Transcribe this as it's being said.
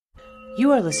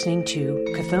You are listening to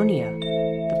Chthoniya,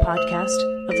 the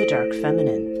podcast of the Dark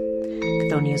Feminine.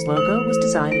 Chthoniya's logo was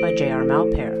designed by J.R.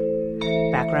 Malpair.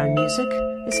 Background music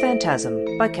is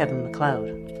Phantasm by Kevin MacLeod.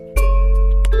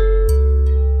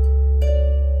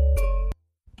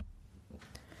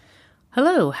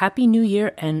 Hello, Happy New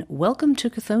Year, and welcome to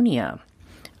Chthoniya.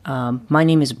 My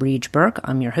name is Breege Burke.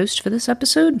 I'm your host for this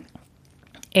episode.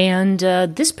 And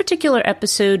this particular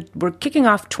episode, we're kicking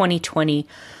off 2020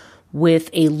 with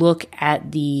a look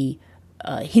at the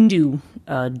Hindu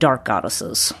dark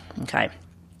goddesses. Okay,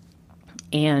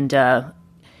 and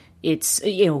it's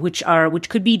which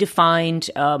could be defined.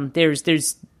 There's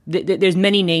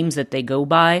many names that they go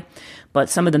by, but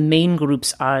some of the main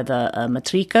groups are the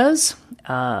Matrikas,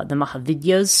 the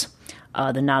Mahavidyas,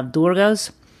 the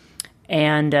Navadurgs,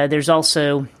 and there's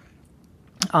also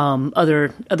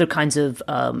other kinds of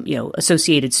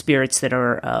associated spirits that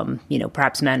are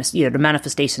perhaps the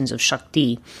manifestations of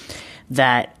Shakti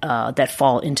that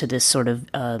fall into this sort of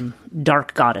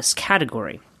dark goddess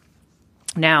category.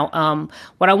 Now,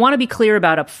 what I want to be clear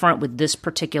about up front with this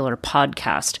particular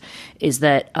podcast is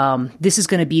that this is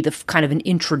going to be the kind of an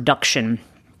introduction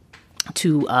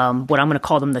to what I'm going to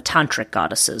call them the Tantric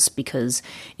goddesses, because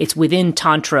it's within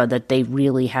Tantra that they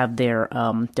really have their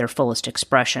fullest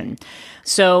expression.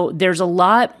 So there's a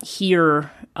lot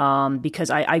here because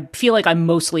I feel like I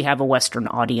mostly have a Western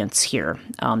audience here.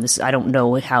 I don't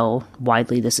know how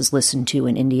widely this is listened to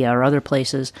in India or other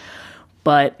places,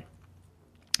 but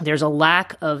there's a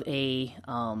lack of there's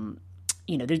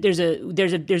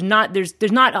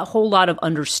not a whole lot of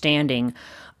understanding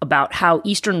about how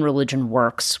Eastern religion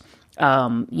works.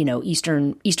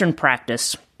 Eastern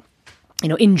practice,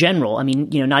 in general. I mean,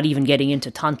 not even getting into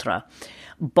Tantra,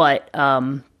 but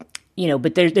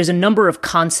there's a number of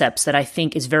concepts that I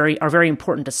think are very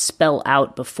important to spell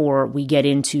out before we get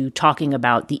into talking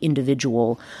about the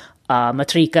individual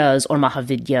Matrikas or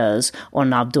Mahavidyas or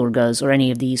Navadurgs or any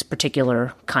of these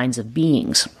particular kinds of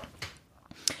beings.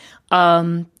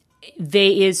 So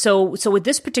with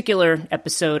this particular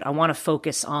episode, I want to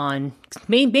focus on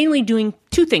mainly doing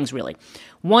two things, really.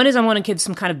 One is I want to give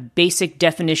some kind of basic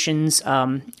definitions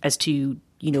as to,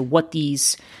 what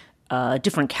these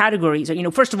different categories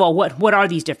are. First of all, what are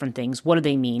these different things? What do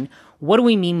they mean? What do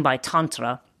we mean by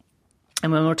Tantra?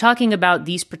 And when we're talking about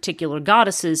these particular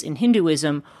goddesses in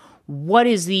Hinduism, what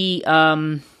is the,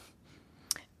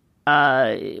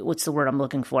 what's the word I'm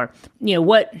looking for?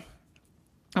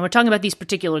 And we're talking about these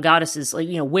particular goddesses, like,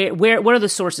 what are the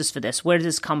sources for this? Where does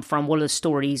this come from? What are the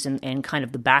stories and kind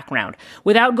of the background?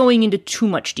 Without going into too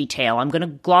much detail, I'm going to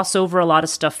gloss over a lot of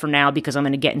stuff for now because I'm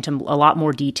going to get into a lot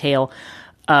more detail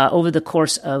over the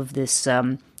course of this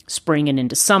spring and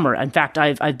into summer. In fact,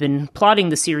 I've been plotting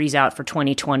the series out for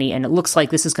 2020, and it looks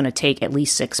like this is going to take at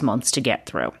least 6 months to get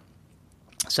through.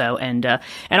 So, and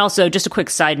also, just a quick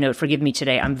side note, forgive me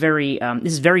today, I'm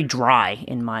this is very dry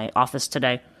in my office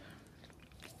today.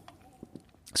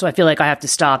 So I feel like I have to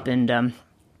stop and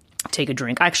take a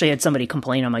drink. I actually had somebody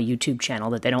complain on my YouTube channel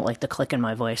that they don't like the click in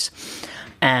my voice.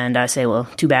 And I say, well,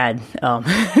 too bad,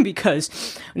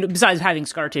 because besides having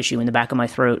scar tissue in the back of my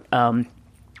throat from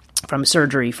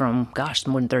surgery from,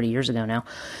 more than 30 years ago now.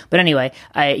 But anyway,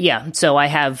 so I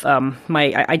have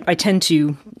I tend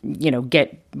to,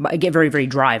 get very, very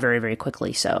dry very, very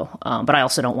quickly. So, but I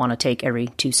also don't want to take every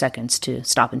 2 seconds to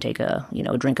stop and take a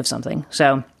drink of something.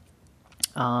 So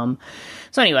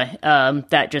anyway,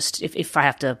 that just, if I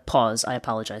have to pause, I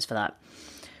apologize for that.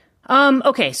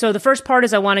 Okay, so the first part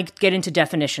is I want to get into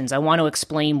definitions. I want to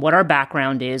explain what our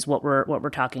background is, what we're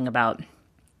talking about,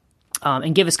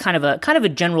 and give us kind of a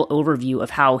general overview of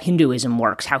how Hinduism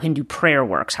works, how Hindu prayer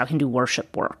works, how Hindu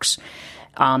worship works.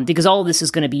 Because all of this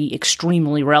is going to be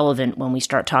extremely relevant when we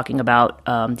start talking about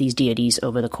these deities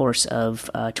over the course of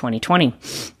 2020.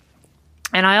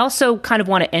 And I also kind of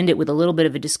want to end it with a little bit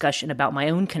of a discussion about my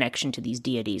own connection to these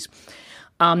deities.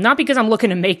 Not because I'm looking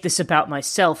to make this about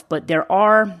myself, but there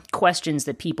are questions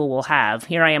that people will have.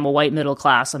 Here I am, a white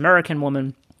middle-class American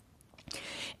woman,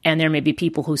 and there may be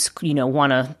people who,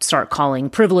 want to start calling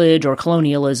privilege or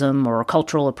colonialism or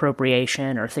cultural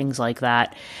appropriation or things like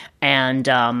that. And,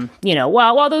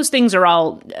 while those things are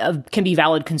all can be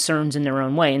valid concerns in their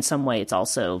own way, in some way it's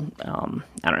also,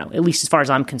 I don't know, at least as far as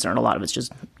I'm concerned, a lot of it's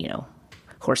just,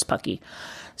 horsepucky.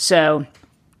 So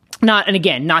not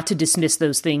to dismiss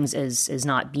those things as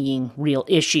not being real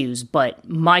issues, but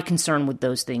my concern with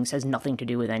those things has nothing to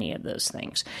do with any of those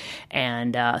things.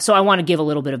 And so I want to give a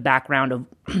little bit of background of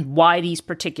why these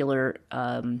particular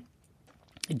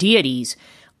deities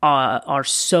are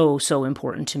so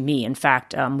important to me. In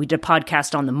fact, we did a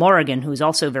podcast on the Morrigan, who is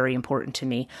also very important to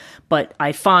me. But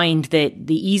I find that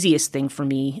the easiest thing for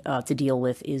me to deal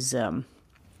with is,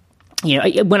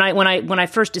 when I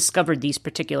first discovered these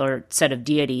particular set of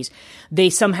deities, they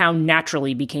somehow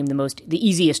naturally became the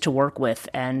easiest to work with.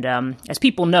 And as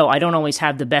people know, I don't always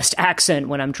have the best accent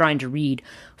when I'm trying to read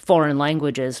foreign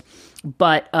languages.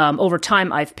 But over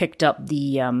time, I've picked up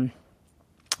the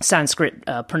Sanskrit,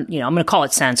 I'm going to call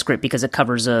it Sanskrit because it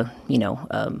covers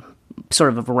sort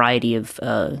of a variety of,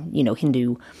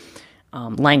 Hindu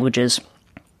languages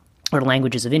or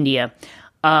languages of India.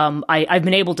 I've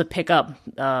been able to pick up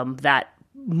that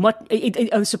much,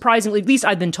 surprisingly, at least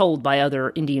I've been told by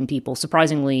other Indian people,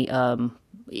 surprisingly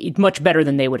much better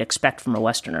than they would expect from a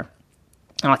Westerner.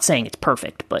 I'm not saying it's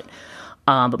perfect, but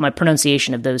my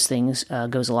pronunciation of those things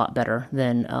goes a lot better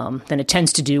than it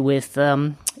tends to do with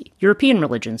European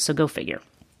religions. So go figure.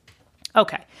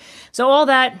 Okay, so all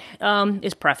that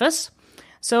is preface.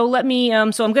 So let me.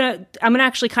 So I'm gonna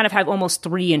actually kind of have almost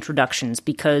 3 introductions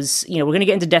because we're gonna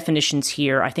get into definitions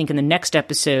here. I think in the next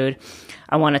episode,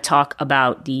 I want to talk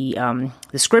about the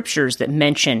scriptures that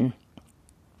mention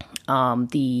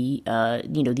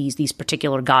these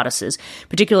particular goddesses,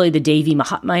 particularly the Devi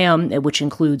Mahatmya, which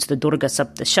includes the Durga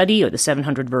Saptashadi, or the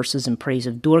 700 verses in praise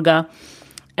of Durga,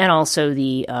 and also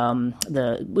which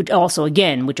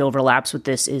overlaps with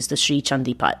this, is the Sri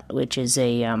Chandipat, which is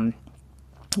a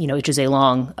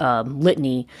long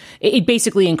litany. It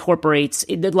basically incorporates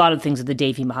a lot of things of the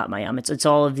Devi Mahatmya. It's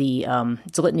all of the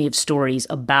it's a litany of stories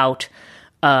about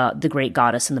the great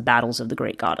goddess and the battles of the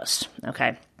great goddess.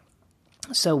 Okay.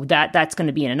 So that's going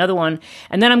to be in another one.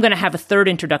 And then I'm going to have a 3rd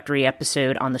introductory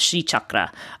episode on the Sri Chakra,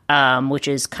 which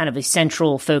is kind of a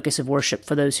central focus of worship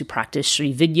for those who practice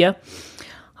Sri Vidya.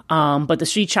 But the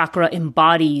Sri Chakra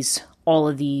embodies all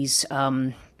of these,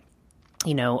 the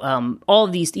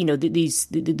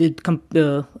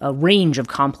range of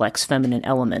complex feminine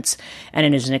elements. And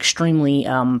it is an extremely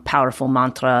powerful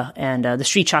mantra. And the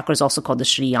Sri Chakra is also called the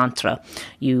Sri Yantra.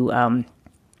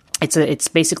 It's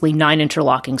basically 9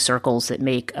 interlocking circles that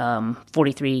make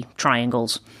 43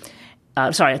 triangles.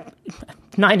 9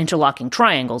 interlocking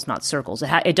triangles, not circles.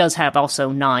 It does have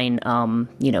also 9,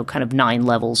 kind of 9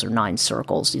 levels or 9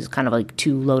 circles. These kind of like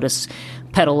 2 lotus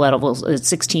petal levels,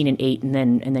 16 and 8,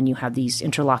 and then you have these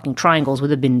interlocking triangles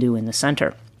with a bindu in the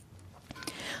center.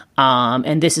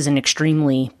 And this is an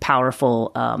extremely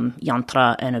powerful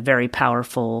yantra and a very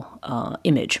powerful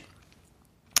image.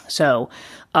 So,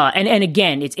 and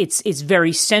again, it's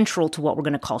very central to what we're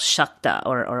going to call Shakta,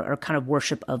 or kind of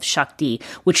worship of Shakti,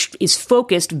 which is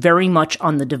focused very much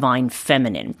on the divine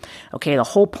feminine. Okay, the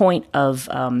whole point of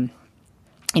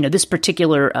this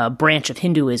particular branch of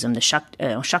Hinduism, the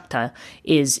Shakta,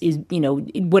 is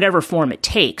whatever form it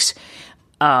takes,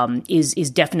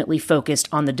 is definitely focused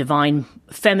on the divine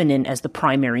feminine as the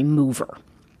primary mover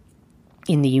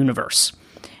in the universe,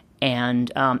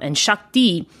 and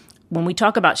Shakti. When we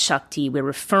talk about Shakti, we're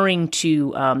referring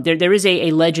to there is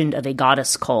a legend of a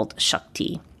goddess called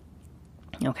Shakti.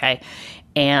 Okay,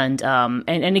 and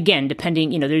again,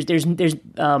 depending, there's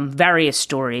various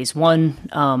stories.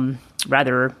 One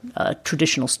rather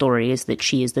traditional story is that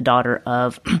she is the daughter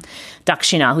of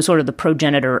Dakshina, who's sort of the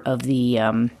progenitor of the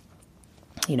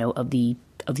of the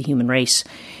human race,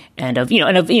 and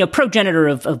progenitor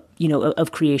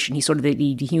of creation. He's sort of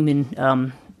the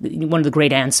human. One of the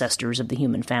great ancestors of the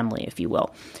human family, if you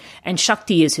will. And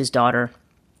Shakti is his daughter,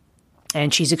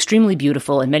 and she's extremely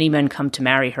beautiful, and many men come to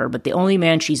marry her, but the only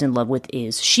man she's in love with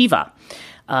is Shiva,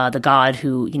 the god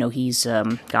who, he's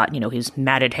got, his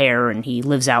matted hair, and he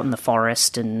lives out in the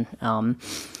forest, and, and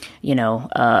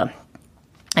Dakshina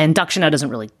doesn't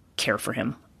really care for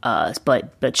him.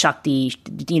 But Shakti,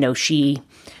 she,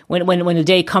 when the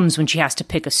day comes when she has to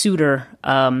pick a suitor,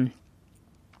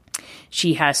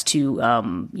 she has to,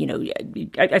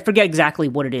 I forget exactly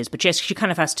what it is, but she kind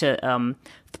of has to,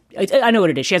 I know what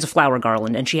it is. She has a flower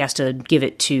garland, and she has to give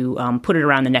it to, put it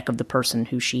around the neck of the person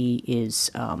who she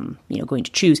is, going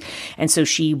to choose. And so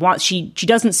she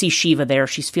doesn't see Shiva there.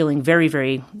 She's feeling very,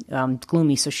 very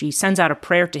gloomy. So she sends out a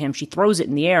prayer to him. She throws it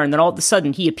in the air, and then all of a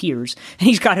sudden he appears, and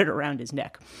he's got it around his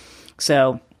neck.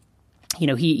 So,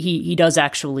 he does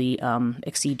actually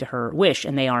accede to her wish,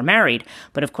 and they are married.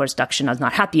 But of course, Dakshina is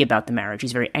not happy about the marriage.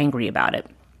 He's very angry about it.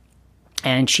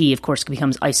 And she, of course,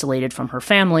 becomes isolated from her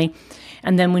family.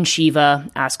 And then when Shiva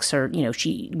asks her,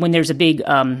 when there's the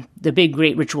big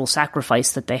great ritual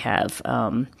sacrifice that they have,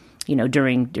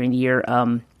 during the year,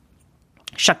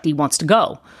 Shakti wants to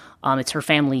go. It's her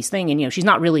family's thing, and she's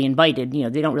not really invited.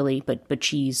 They don't really, but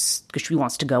because she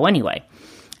wants to go anyway.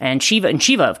 And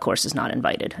Shiva, of course, is not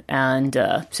invited. And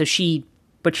so she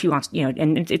wants,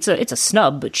 and it's a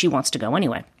snub, but she wants to go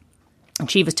anyway. And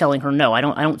Shiva's telling her, no, I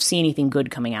don't see anything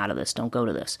good coming out of this. Don't go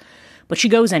to this. But she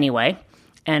goes anyway.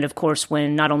 And of course,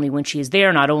 not only when she is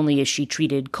there, not only is she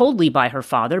treated coldly by her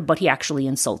father, but he actually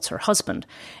insults her husband.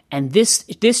 And this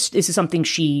is something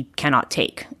she cannot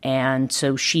take. And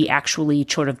so she actually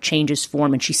sort of changes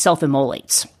form and she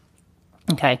self-immolates.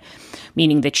 Okay.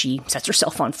 Meaning that she sets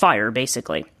herself on fire,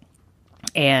 basically.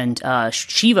 And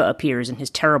Shiva appears in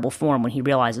his terrible form when he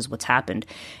realizes what's happened.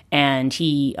 And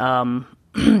he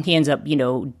ends up,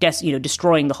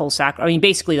 destroying the whole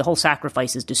basically the whole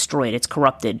sacrifice is destroyed. It's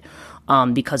corrupted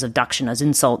because of Dakshina's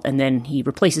insult. And then he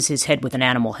replaces his head with an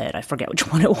animal head. I forget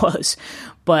which one it was.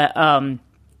 But, and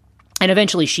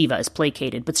eventually Shiva is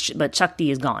placated, but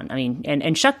Shakti is gone. I mean,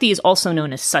 and Shakti is also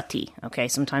known as Sati. Okay.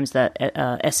 Sometimes that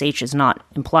SH is not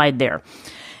implied there.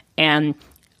 And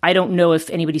I don't know if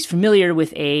anybody's familiar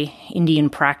with a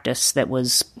Indian practice that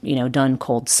was, done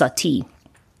called Sati.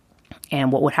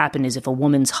 And what would happen is if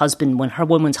when her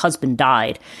woman's husband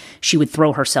died, she would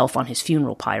throw herself on his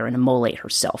funeral pyre and immolate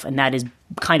herself. And that is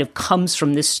kind of comes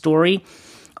from this story,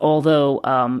 although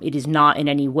it is not in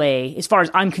any way, as far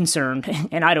as I'm concerned,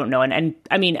 and I don't know. And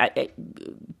I mean,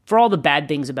 for all the bad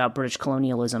things about British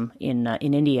colonialism in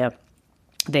India,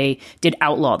 they did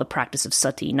outlaw the practice of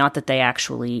sati. Not that I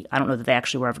don't know that they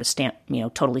actually were ever to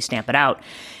totally stamp it out.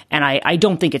 And I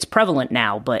don't think it's prevalent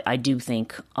now, but I do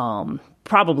think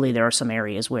probably there are some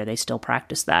areas where they still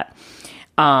practice that.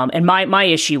 And my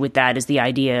issue with that is the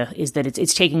idea is that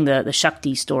it's taking the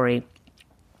Shakti story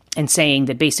and saying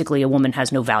that basically a woman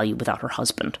has no value without her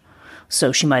husband.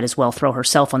 So she might as well throw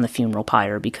herself on the funeral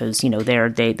pyre because,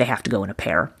 they have to go in a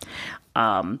pair.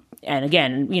 And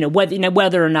again,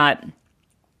 whether or not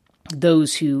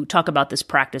those who talk about this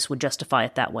practice would justify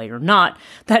it that way or not,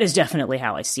 that is definitely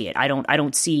how I see it. I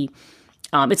don't see,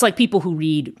 it's like people who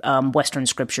read Western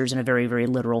scriptures in a very, very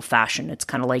literal fashion. It's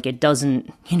kind of like it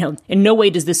doesn't, in no way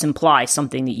does this imply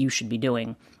something that you should be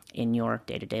doing in your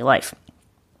day-to-day life.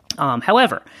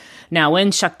 However, now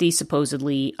when Shakti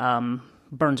supposedly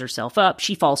burns herself up,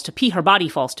 her body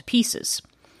falls to pieces.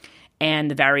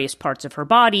 And the various parts of her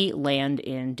body land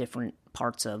in different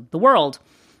parts of the world.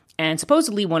 And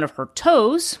supposedly one of her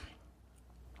toes,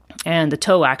 and the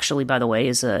toe actually, by the way,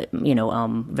 is a,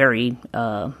 very,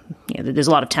 there's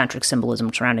a lot of tantric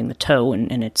symbolism surrounding the toe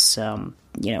and it's, what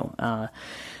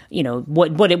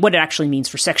it actually means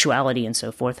for sexuality and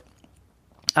so forth.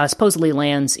 Supposedly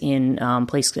lands in a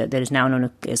place that is now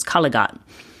known as Kaligat.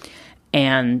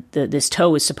 And this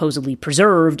toe is supposedly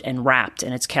preserved and wrapped,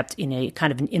 and it's kept in a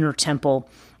kind of an inner temple.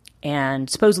 And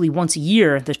supposedly once a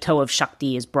year, the toe of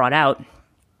Shakti is brought out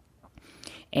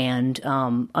and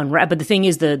unwrap. But the thing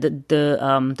is,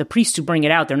 the priests who bring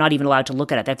it out, they're not even allowed to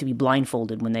look at it. They have to be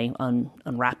blindfolded when they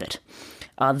unwrap it.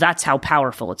 That's how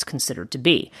powerful it's considered to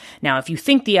be. Now, if you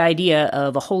think the idea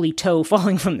of a holy toe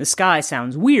falling from the sky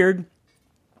sounds weird,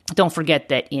 don't forget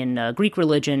that in Greek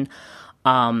religion,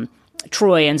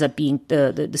 Troy ends up being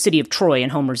the city of Troy in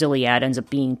Homer's Iliad ends up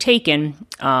being taken.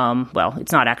 Well,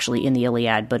 it's not actually in the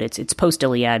Iliad, but it's post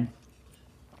Iliad.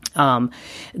 Troy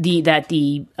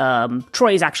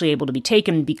is actually able to be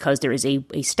taken because there is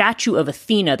a statue of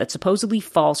Athena that supposedly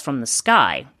falls from the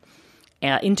sky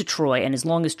into Troy, and as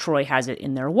long as Troy has it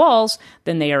in their walls,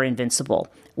 then they are invincible.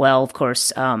 Well, of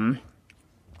course,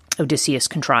 Odysseus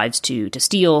contrives to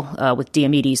steal with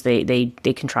Diomedes.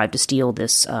 They contrive to steal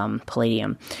this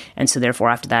palladium, and so therefore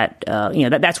after that,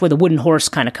 that's where the wooden horse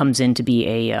kind of comes in to be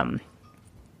a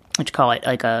what you call it,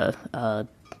 like a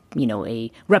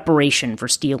reparation for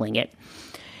stealing it,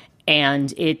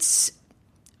 and it's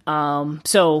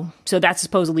so that's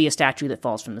supposedly a statue that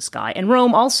falls from the sky. And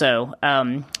Rome also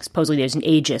supposedly there's an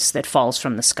aegis that falls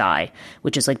from the sky,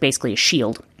 which is like basically a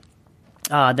shield.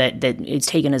 That is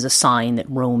taken as a sign that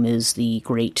Rome is the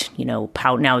great,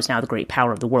 power, now the great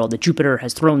power of the world. That Jupiter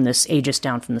has thrown this aegis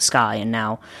down from the sky, and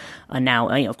now,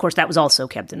 of course, that was also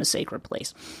kept in a sacred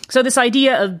place. So this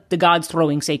idea of the gods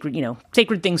throwing sacred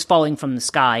things falling from the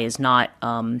sky is not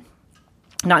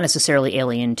necessarily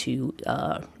alien to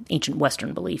ancient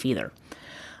Western belief either.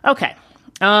 Okay,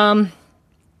 and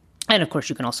of course,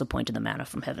 you can also point to the manna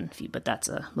from heaven, but that's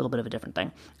a little bit of a different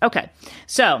thing. Okay,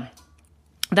 so.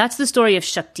 That's the story of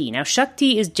Shakti. Now,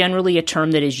 Shakti is generally a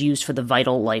term that is used for the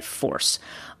vital life force.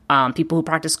 People who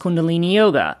practice Kundalini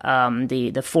Yoga,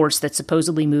 the force that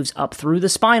supposedly moves up through the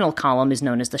spinal column is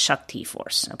known as the Shakti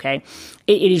force, okay?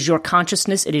 It is your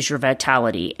consciousness, it is your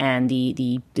vitality, and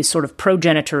the sort of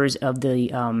progenitors of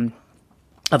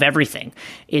of everything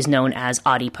is known as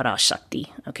Adi Parashakti,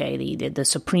 okay? The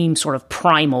supreme sort of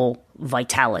primal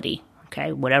vitality,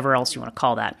 okay, whatever else you want to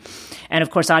call that. And of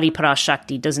course,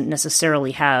 Adiparashakti doesn't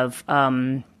necessarily have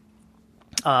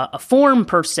a form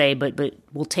per se, but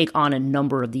will take on a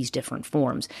number of these different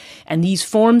forms. And these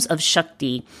forms of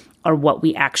Shakti are what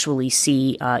we actually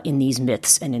see in these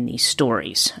myths and in these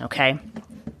stories, okay?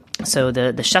 So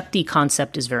the Shakti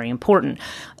concept is very important.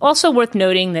 Also worth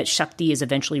noting that Shakti is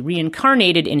eventually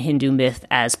reincarnated in Hindu myth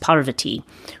as Parvati,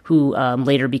 who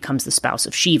later becomes the spouse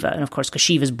of Shiva. And of course, because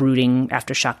Shiva's brooding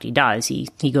after Shakti dies, he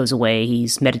goes away,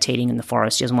 he's meditating in the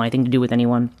forest, he doesn't want anything to do with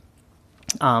anyone.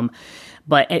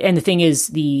 But the thing is,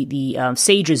 the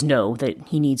sages know that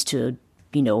he needs to,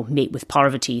 mate with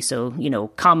Parvati. So,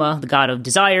 Kama, the god of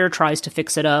desire, tries to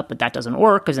fix it up, but that doesn't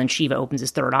work because then Shiva opens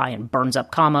his third eye and burns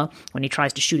up Kama when he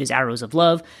tries to shoot his arrows of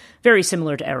love. Very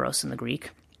similar to Eros in the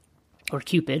Greek, or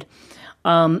Cupid.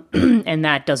 And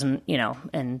that doesn't,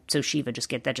 and so Shiva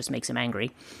just makes him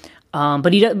angry.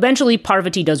 But eventually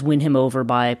Parvati does win him over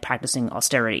by practicing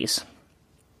austerities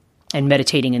and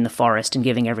meditating in the forest and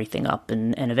giving everything up,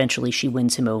 and eventually she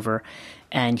wins him over,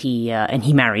 and he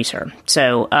marries her.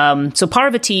 So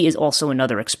Parvati is also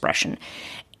another expression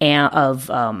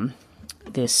of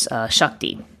this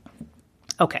Shakti.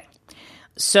 Okay,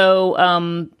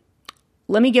 so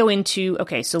let me go into.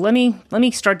 Okay, so let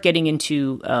me start getting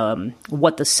into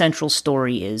what the central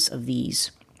story is of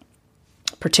these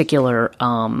particular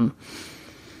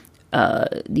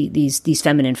these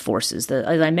feminine forces.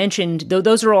 As I mentioned,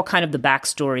 those are all kind of the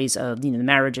backstories of the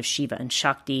marriage of Shiva and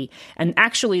Shakti. And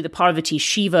actually, the Parvati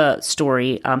Shiva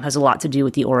story has a lot to do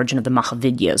with the origin of the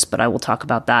Mahavidyas, but I will talk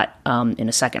about that in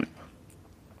a second.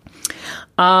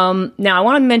 Now, I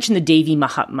want to mention the Devi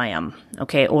Mahatmayam,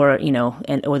 okay, or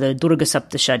the Durga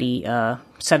Saptashati,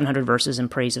 700 verses in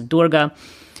praise of Durga,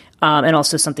 and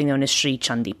also something known as Sri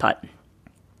Chandipat.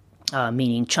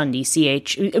 Meaning Chandi,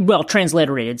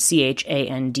 transliterated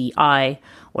Chandi,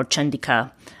 or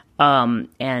Chandika,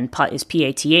 and Pat is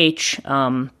Path.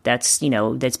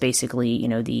 That's basically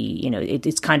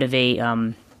it's kind of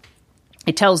a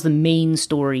it tells the main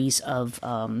stories of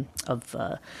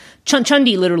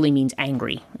Chandi. Literally means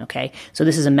angry. Okay, so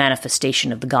this is a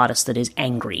manifestation of the goddess that is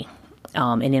angry,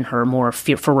 and in her more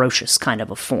ferocious kind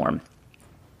of a form.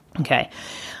 Okay.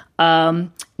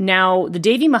 Now, the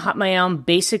Devi Mahatmayam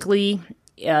basically,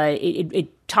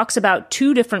 it talks about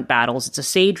two different battles. It's a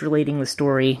sage relating the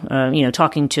story,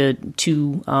 talking to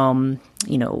two,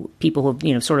 people who,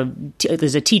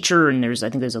 there's a teacher and I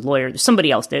think there's a lawyer, there's somebody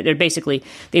else. They're basically,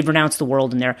 they've renounced the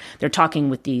world and they're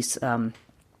talking with the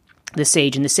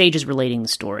sage, and the sage is relating the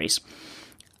stories.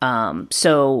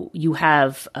 So you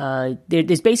have,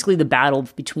 there's basically the battle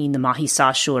between the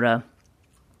Mahisasura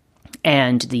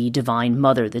and the Divine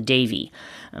Mother, the Devi,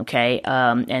 okay?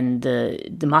 And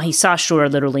the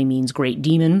Mahisasura literally means great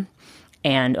demon,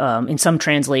 and in some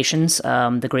translations,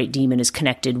 the great demon is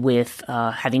connected with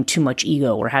having too much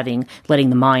ego or letting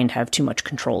the mind have too much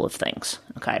control of things,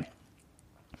 okay?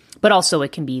 But also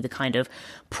it can be the kind of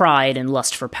pride and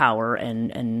lust for power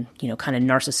and kind of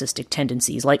narcissistic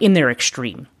tendencies, like in their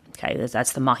extreme. Okay,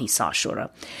 that's the Mahisasura.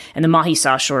 And the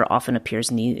Mahisasura often appears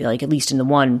at least in the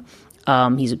one,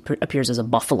 he appears as a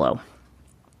buffalo,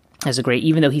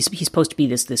 even though he's supposed to be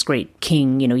this great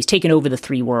king. He's taken over the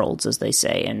three worlds, as they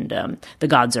say, and the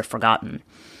gods are forgotten.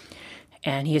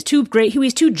 And he has two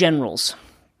generals,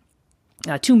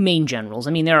 two main generals.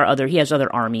 I mean, he has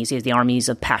other armies. He has the armies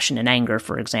of passion and anger,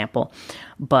 for example.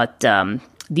 But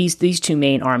these two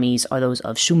main armies are those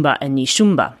of Shumba and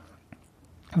Nishumba.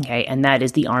 Okay, and that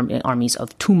is the armies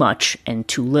of too much and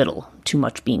too little. Too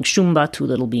much being Shumba, too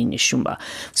little being Nishumba.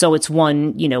 So it's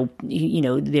one,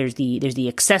 there's the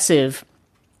excessive,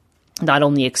 not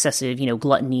only excessive,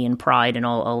 gluttony and pride and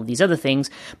all of these other things,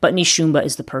 but Nishumba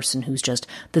is the person who's just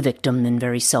the victim and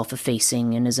very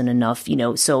self-effacing and isn't enough,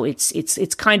 so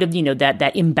it's kind of,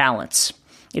 that imbalance.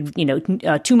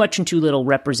 Too much and too little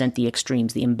represent the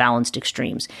extremes, the imbalanced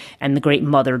extremes, and the Great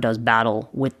Mother does battle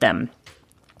with them.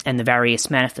 And the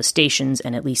various manifestations,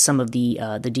 and at least some of the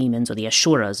demons, or the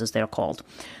Asuras, as they're called.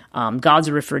 Gods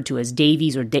are referred to as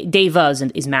Devis, or Devas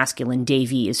is masculine,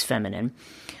 Devi is feminine.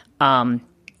 And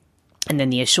then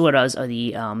the Asuras are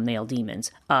the male demons.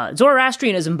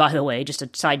 Zoroastrianism, by the way, just a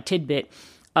side tidbit,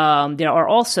 there are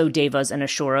also Devas and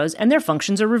Asuras, and their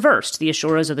functions are reversed. The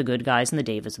Asuras are the good guys, and the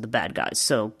Devas are the bad guys,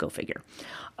 so go figure.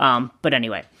 But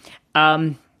anyway...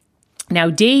 Now,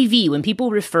 Devi, when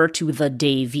people refer to the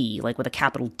Devi, like with a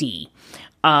capital D,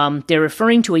 they're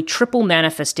referring to a triple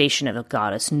manifestation of a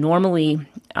goddess, normally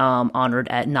honored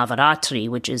at Navadurgs,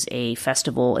 which is a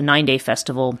 9-day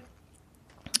festival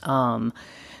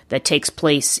that takes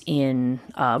place in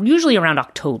usually around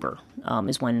October.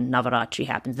 is when Navaratri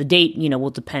happens. The date, will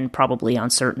depend probably on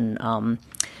certain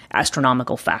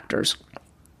astronomical factors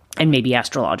and maybe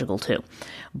astrological too.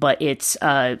 But it's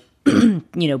the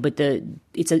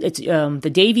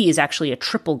Devi is actually a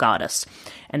triple goddess,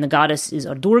 and the goddess is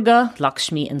Durga,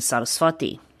 Lakshmi, and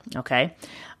Saraswati. Okay.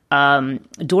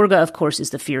 Durga, of course, is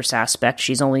the fierce aspect.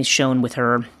 She's only shown with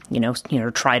her,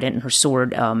 her trident and her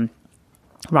sword,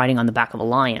 riding on the back of a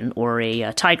lion or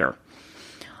a tiger.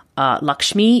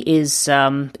 Lakshmi is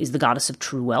the goddess of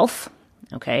true wealth.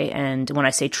 Okay, and when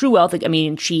I say true wealth, I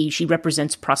mean she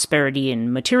represents prosperity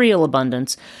and material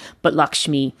abundance, but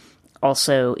Lakshmi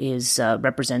also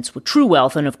represents with true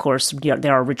wealth, and of course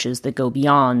there are riches that go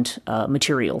beyond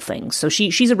material things. So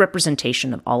she's a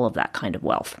representation of all of that kind of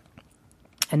wealth.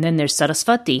 And then there's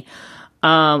Saraswati,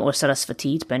 or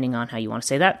Saraswati, depending on how you want to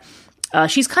say that.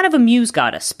 She's kind of a muse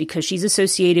goddess because she's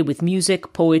associated with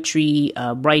music, poetry,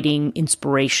 writing,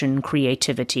 inspiration,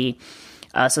 creativity.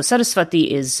 So Saraswati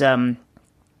is, so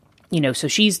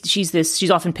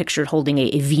she's often pictured holding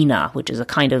a veena, which is a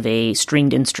kind of a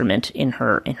stringed instrument in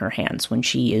her hands when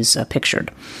she is pictured.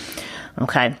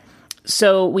 Okay,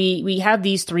 so we have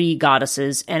these three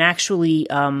goddesses, and actually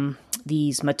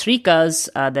these matrikas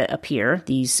that appear,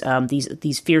 these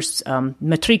fierce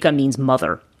matrika means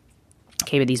mother.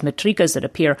 Okay, but these matrikas that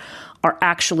appear are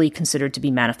actually considered to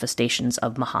be manifestations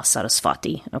of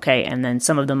Mahasaraswati. Okay, and then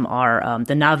some of them are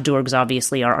the Navadurgs,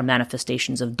 obviously, are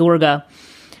manifestations of Durga.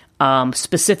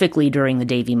 Specifically during the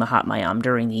Devi Mahatmayam,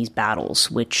 during these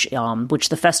battles, which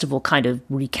the festival kind of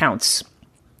recounts.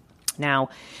 Now,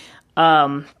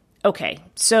 okay,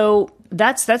 so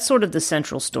that's sort of the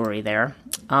central story there.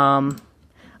 I'm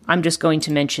just going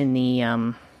to mention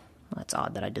the. That's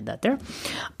odd that I did that there.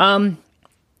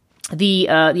 The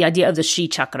idea of the Shri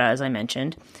Chakra, as I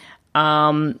mentioned.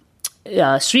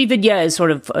 Sri Vidya is sort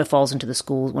of falls into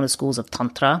one of the schools of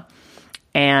Tantra.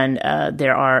 And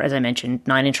there are, as I mentioned,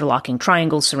 9 interlocking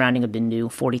triangles surrounding a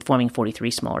bindu, forming 43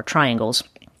 smaller triangles.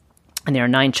 And there are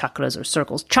 9 chakras or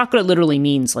circles. Chakra literally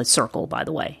means like circle, by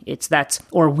the way.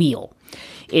 Or wheel.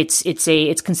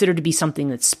 It's considered to be something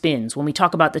that spins. When we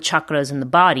talk about the chakras in the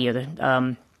body,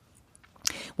 or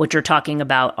what you're talking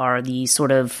about are these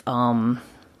sort of, let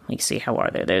me see, how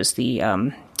are they? There's the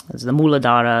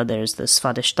Muladhara, there's the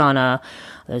Svadhisthana,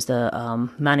 there's the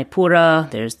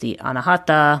Manipura, there's the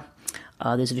Anahata.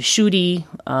 There's Vishuddhi,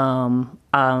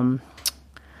 Ajna,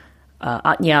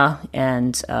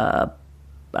 and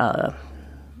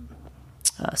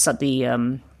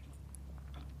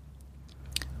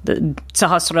the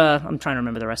Sahasra. I'm trying to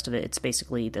remember the rest of it. It's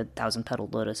basically the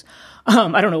 1,000-petaled lotus.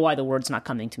 I don't know why the word's not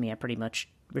coming to me. I pretty much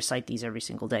recite these every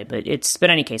single day, but in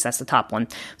any case, that's the top one.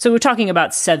 So we're talking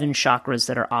about 7 chakras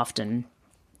that are often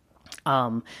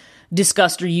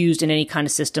discussed or used in any kind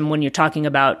of system when you're talking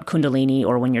about Kundalini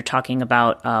or when you're talking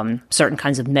about certain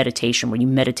kinds of meditation where you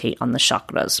meditate on the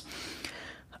chakras.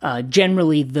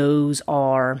 Generally, those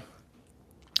are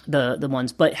the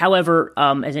ones. But however,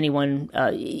 as anyone,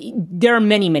 there are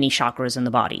many, many chakras in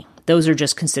the body. Those are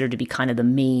just considered to be kind of the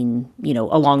main,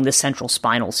 along the central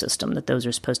spinal system, that those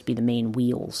are supposed to be the main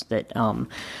wheels that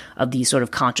of these sort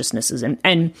of consciousnesses.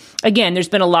 And again, there's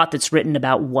been a lot that's written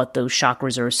about what those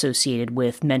chakras are associated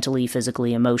with mentally,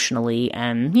 physically, emotionally.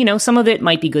 And, some of it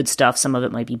might be good stuff. Some of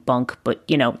it might be bunk. But,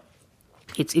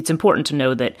 it's important to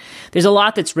know that there's a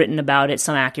lot that's written about it,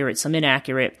 some accurate, some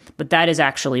inaccurate, but that is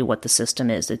actually what the system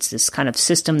is. It's this kind of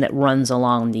system that runs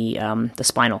along the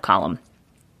spinal column.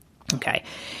 Okay.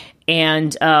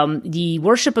 And the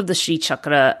worship of the Shri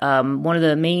Chakra, one of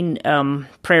the main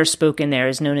prayers spoken there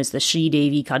is known as the Shri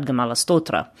Devi Khadgamala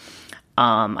Stotra.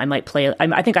 I might play,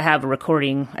 I think I have a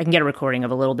recording, I can get a recording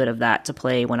of a little bit of that to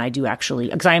play when I do actually,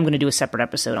 because I am going to do a separate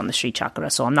episode on the Shri Chakra,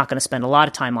 so I'm not going to spend a lot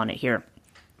of time on it here.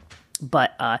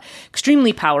 But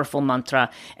extremely powerful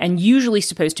mantra, and usually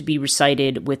supposed to be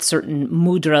recited with certain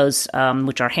mudras,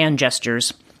 which are hand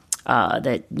gestures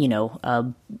that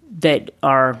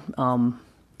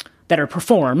are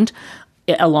performed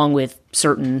along with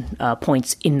certain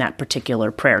points in that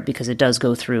particular prayer, because it does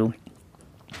go through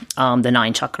the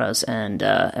 9 chakras and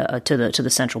to the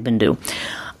central bindu.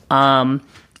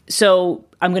 So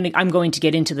I'm going to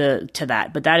get into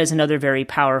that, but that is another very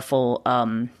powerful.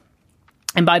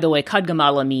 And by the way,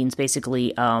 Khadgamala means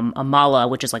basically a mala,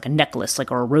 which is like a necklace,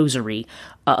 like or a rosary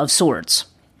of swords.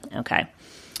 Okay,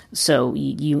 so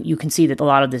you can see that a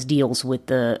lot of this deals with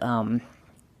the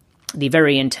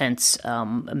very intense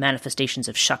manifestations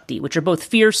of Shakti, which are both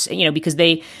fierce, because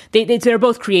they're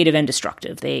both creative and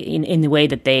destructive. They in the way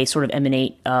that they sort of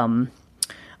emanate,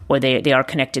 or they are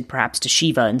connected perhaps to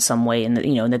Shiva in some way, and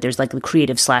and that there's like the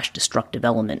creative / destructive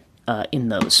element in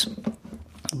those,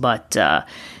 but.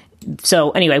 So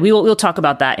anyway, we'll talk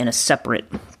about that in a separate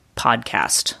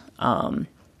podcast. Now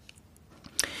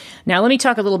let me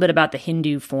talk a little bit about the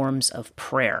Hindu forms of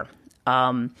prayer.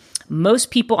 Most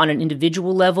people on an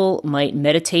individual level might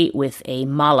meditate with a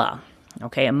mala.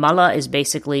 Okay, a mala is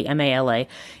basically, M-A-L-A,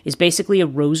 is basically a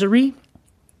rosary.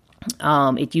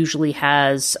 It usually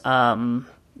has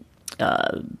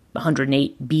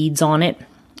 108 beads on it.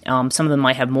 Some of them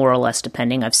might have more or less,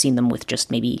 depending. I've seen them with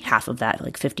just maybe half of that,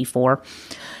 like 54.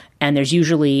 And there's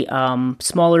usually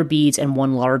smaller beads and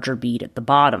one larger bead at the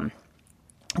bottom.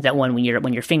 That one, when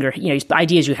your finger, the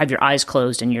idea is you have your eyes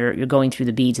closed and you're going through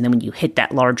the beads, and then when you hit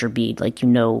that larger bead, like you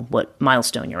know what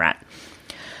milestone you're at.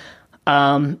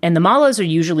 And the malas are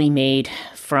usually made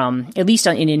from, at least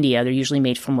in India, they're usually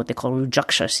made from what they call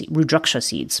rudraksha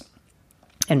seeds.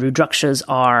 And rudrakshas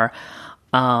are,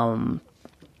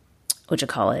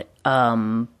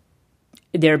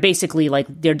 they're basically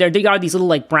like, they are these little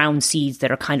like brown seeds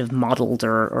that are kind of mottled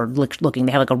or looking,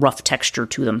 they have like a rough texture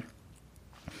to them.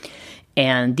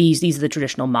 And these are the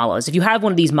traditional malas. If you have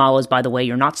one of these malas, by the way,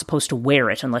 you're not supposed to wear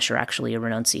it unless you're actually a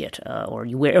renunciate, or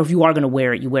if you are going to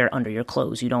wear it, you wear it under your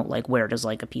clothes. You don't like wear it as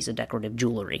like a piece of decorative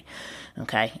jewelry.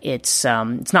 Okay, it's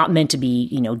not meant to be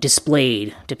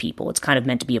displayed to people. It's kind of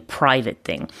meant to be a private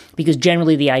thing, because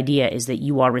generally the idea is that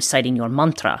you are reciting your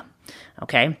mantra.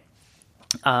 Okay.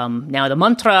 Now the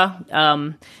mantra,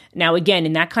 now again,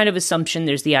 in that kind of assumption,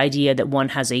 there's the idea that one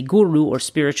has a guru or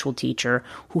spiritual teacher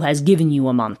who has given you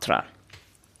a mantra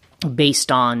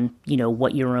based on,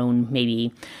 what your own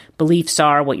maybe beliefs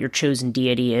are, what your chosen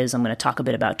deity is. I'm going to talk a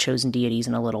bit about chosen deities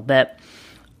in a little bit.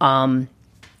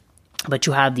 But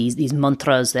you have these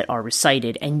mantras that are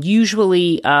recited, and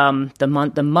usually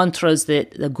the mantras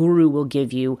that the guru will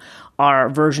give you are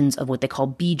versions of what they call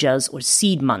bijas or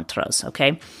seed mantras,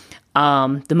 okay?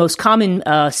 The most common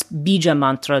bija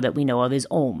mantra that we know of is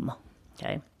Om.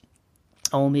 Okay,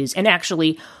 Om is, and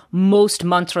actually most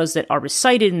mantras that are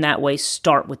recited in that way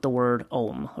start with the word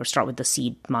Om, or start with the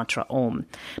seed mantra Om.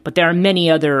 But there are many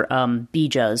other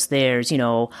bijas. There's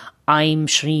Aim,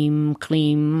 Shreem,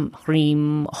 Kleem,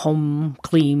 Hreem, Hom,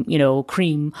 Kleem,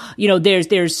 Cream.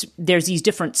 There's these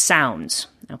different sounds.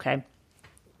 Okay,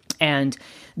 and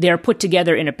they're put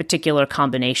together in a particular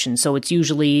combination. So it's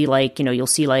usually like, you'll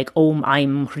see like Om,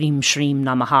 Aim, Hreem, Shreem,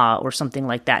 Namaha, or something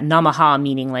like that. Namaha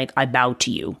meaning like, I bow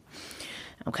to you.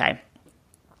 Okay.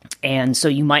 And so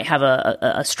you might have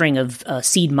a string of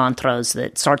seed mantras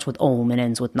that starts with Om and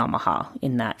ends with Namaha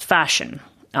in that fashion.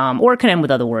 Or it can end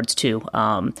with other words too.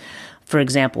 For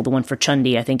example, the one for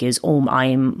Chandi, I think, is Om,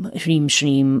 Aim, Hreem,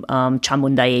 Shreem,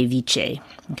 Chamundaye Viche.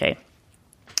 Okay.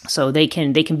 So they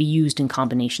can be used in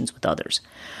combinations with others.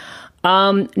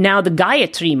 Now the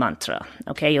Gayatri mantra,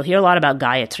 okay, you'll hear a lot about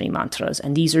Gayatri mantras,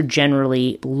 and these are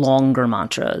generally longer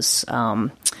mantras.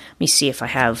 Let me see if I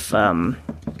have I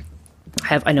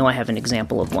know I have an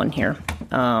example of one here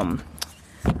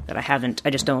that I haven't. I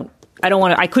don't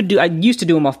want to. I used to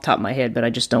do them off the top of my head, but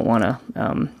I just don't want to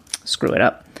screw it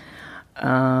up.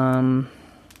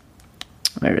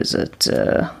 Where is it?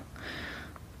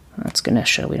 That's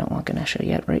Ganesha. We don't want Ganesha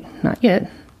yet, right? Not yet.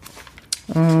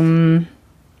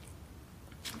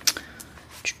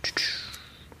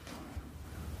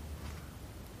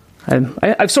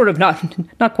 I've sort of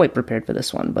not quite prepared for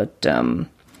this one, but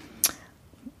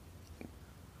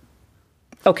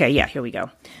okay, yeah, here we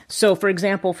go. So, for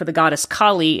example, for the goddess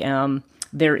Kali,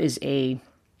 there is a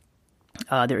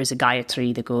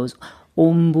Gayatri that goes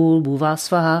Om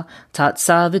Bhuvasvaha Tat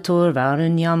Savitur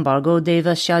Varanyam Bargo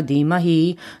Devasya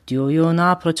Dhimahi Dhyo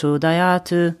Na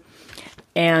Prachodayat.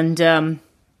 And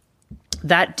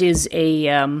that is a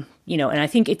and I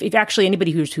think if actually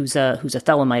anybody who's a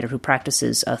Thelemite or who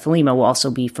practices Thelema will also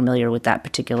be familiar with that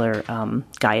particular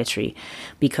Gayatri,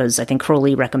 because I think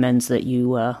Crowley recommends that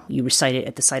you recite it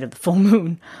at the sight of the full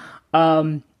moon.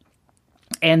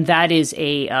 And that is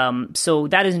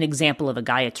that is an example of a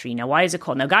Gayatri. Now, why is it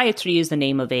called? Now, Gayatri is the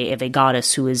name of a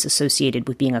goddess who is associated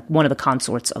with being one of the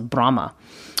consorts of Brahma,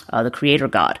 the creator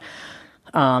god.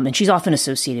 And she's often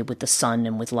associated with the sun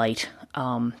and with light.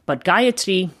 But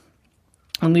Gayatri,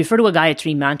 when we refer to a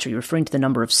Gayatri mantra, you're referring to the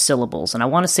number of syllables. And I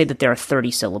want to say that there are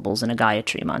 30 syllables in a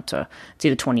Gayatri mantra. It's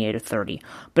either 28 or 30.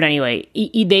 But anyway,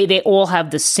 they all have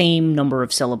the same number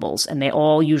of syllables. And they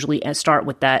all usually start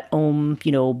with that Om,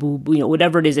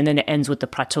 whatever it is. And then it ends with the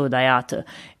Prachodayata.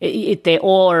 They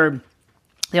all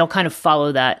kind of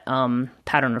follow that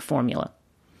pattern or formula.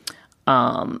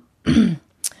 Trying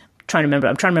I'm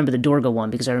trying to remember the Durga one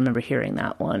because I remember hearing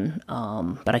that one.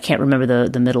 But I can't remember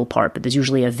the middle part. But there's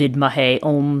usually a Vidmahe,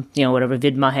 Om, whatever,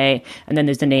 Vidmahe. And then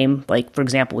there's the name, like, for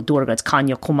example, with Durga, it's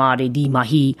Kanya Kumari Di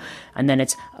Mahi. And then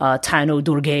it's Tano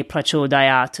Durge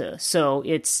Prachodayat. So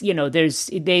it's,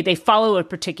 they follow a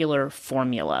particular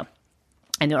formula.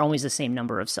 And they're always the same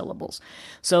number of syllables.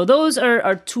 So those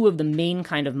are two of the main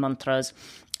kind of mantras.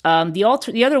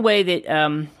 The other way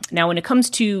that, now when it comes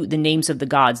to the names of the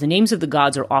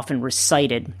gods are often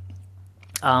recited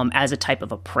as a type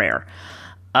of a prayer.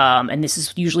 And this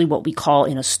is usually what we call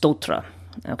in a stotra,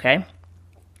 okay?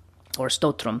 Or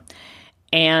stotram.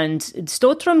 And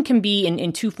stotram can be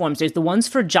in two forms. There's the ones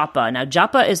for japa. Now,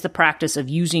 japa is the practice of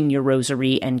using your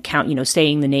rosary and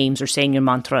saying the names or saying your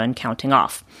mantra and counting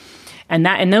off. And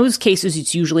that in those cases,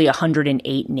 it's usually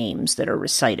 108 names that are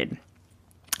recited.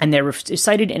 And they're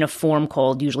recited in a form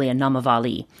called usually a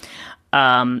namavali,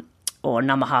 or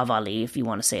namahavali, if you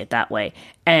want to say it that way.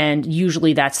 And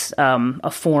usually that's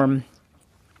a form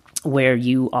where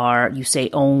you say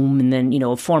Om, and then,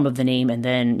 a form of the name, and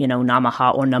then,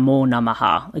 Namaha or Namo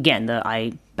Namaha. Again,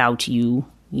 I bow to you,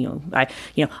 I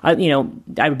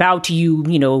bow to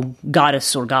you,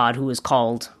 goddess or God who is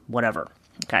called whatever,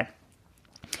 okay?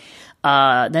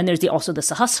 Then there's also the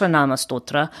Sahasranama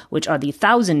Stotra, which are the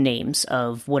 1,000 names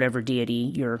of whatever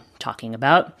deity you're talking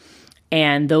about.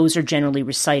 And those are generally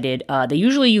recited.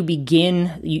 You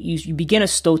begin a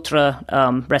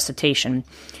stotra recitation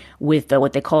with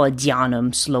what they call a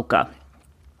dhyanam sloka,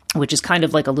 which is kind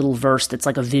of like a little verse that's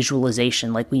like a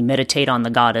visualization. Like we meditate on the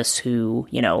goddess who,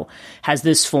 has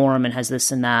this form and has this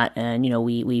and that. And,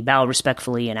 we bow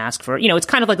respectfully and ask for, it's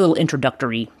kind of like a little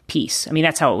introductory piece. I mean,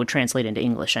 that's how it would translate into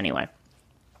English anyway.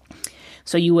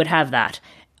 So you would have that.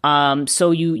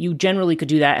 So you generally could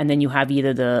do that, and then you have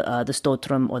either the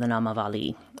stotram or the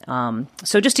namavali.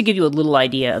 So just to give you a little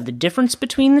idea of the difference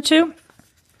between the two,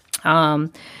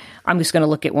 I'm just going to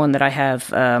look at one that I have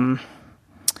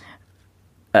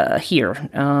here.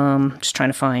 Just trying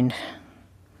to find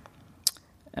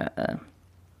a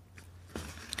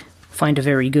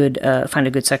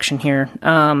good section here.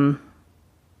 Yeah,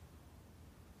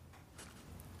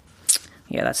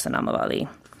 that's the namavali.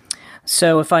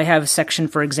 So if I have a section,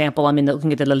 for example, I'm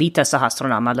looking at the Lalita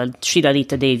Sahasranama, Shri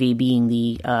Lalita Devi being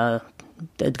the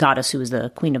goddess who is the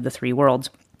queen of the three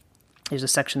worlds. There's a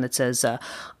section that says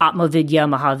Atmavidya,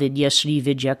 Mahavidya, Shri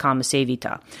Vidya,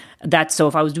 Kamasevita. So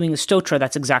if I was doing a stotra,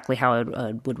 that's exactly how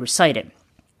I would recite it.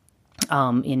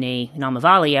 In a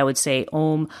Namavali, I would say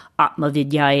Om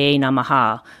Atmavidyaye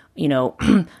Namaha.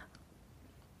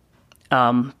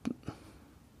 Om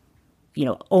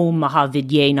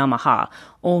Mahavidye Namaha,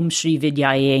 Om Shri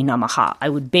Vidyaye Namaha. I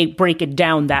would break it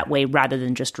down that way rather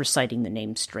than just reciting the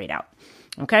name straight out.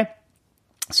 Okay?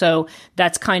 So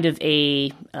that's kind of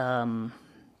that's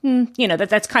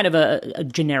kind of a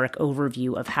generic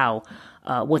overview of how,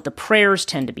 what the prayers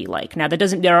tend to be like. Now,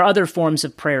 there are other forms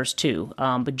of prayers too,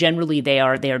 but generally they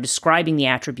are describing the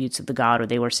attributes of the God, or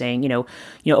they were saying, oh,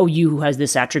 you who has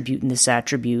this attribute and this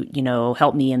attribute,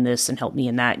 help me in this and help me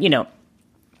in that,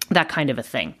 that kind of a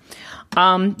thing.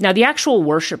 Now, the actual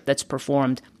worship that's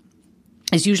performed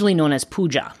is usually known as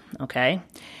puja, okay?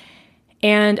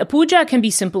 And a puja can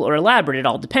be simple or elaborate. It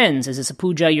all depends. Is this a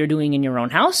puja you're doing in your own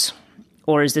house?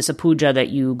 Or is this a puja that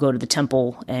you go to the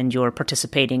temple and you're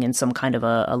participating in some kind of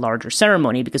a larger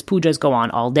ceremony? Because pujas go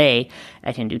on all day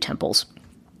at Hindu temples.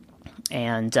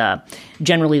 And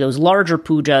generally, those larger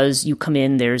pujas, you come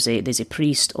in. There's a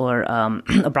priest or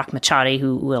a brahmachari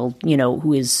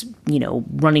who is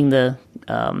running the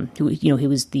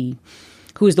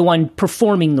who is the one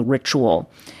performing the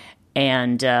ritual,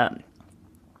 and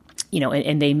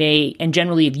and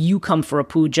generally, if you come for a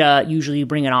puja, usually you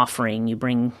bring an offering. You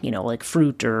bring, like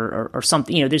fruit or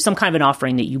something. There's some kind of an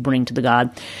offering that you bring to the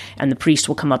god, and the priest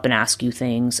will come up and ask you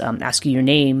things, ask you your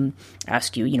name,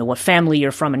 ask you, what family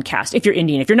you're from and caste. If you're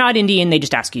Indian, if you're not Indian, they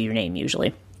just ask you your name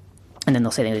usually, and then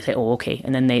they say, oh, okay,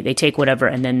 and then they take whatever,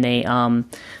 and then they,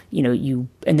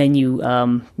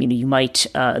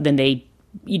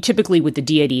 you typically with the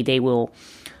deity they will,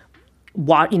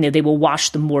 wash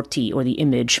the murti or the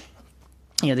image.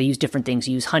 They use different things.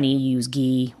 You use honey, you use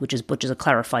ghee, which is a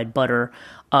clarified butter,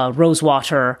 rose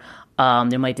water.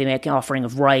 They make an offering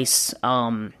of rice,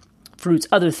 fruits,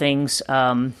 other things.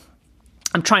 I'm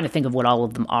trying to think of what all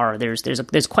of them are.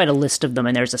 There's quite a list of them,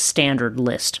 and there's a standard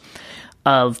list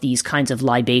of these kinds of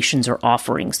libations or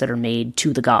offerings that are made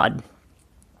to the god.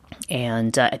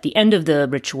 And at the end of the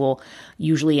ritual,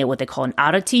 usually what they call an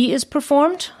arati is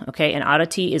performed. Okay, an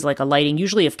arati is like a lighting,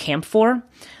 usually of camphor.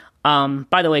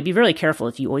 By the way, be really careful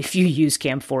if you use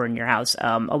camphor in your house.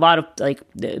 A lot of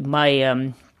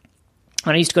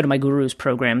when I used to go to my guru's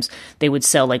programs, they would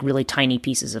sell like really tiny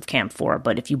pieces of camphor.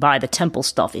 But if you buy the temple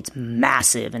stuff, it's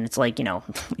massive, and it's like,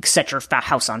 like set your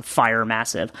house on fire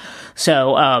massive.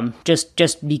 So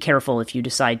just be careful if you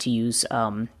decide to use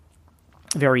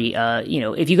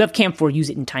if you have camphor, use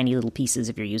it in tiny little pieces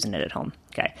if you're using it at home.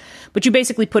 Okay, but you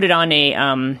basically put it on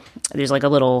a there's like a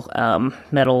little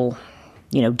metal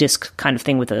disc kind of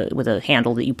thing with a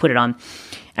handle that you put it on,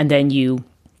 and then you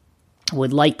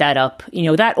would light that up,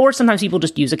 that, or sometimes people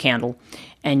just use a candle,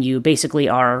 and you basically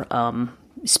are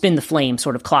spin the flame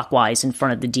sort of clockwise in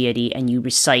front of the deity, and you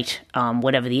recite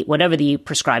whatever the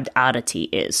prescribed arati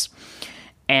is,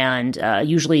 and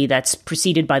usually that's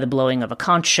preceded by the blowing of a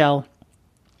conch shell,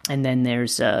 and then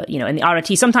there's and the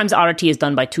arati. Sometimes arati is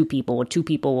done by two people, or two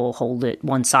people will hold it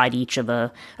one side each of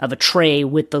a tray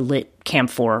with the lit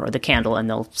camphor or the candle, and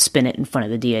they'll spin it in front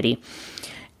of the deity,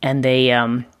 and they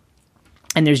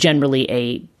and there's generally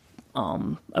a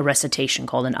recitation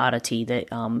called an arati that,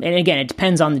 and again, it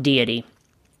depends on the deity.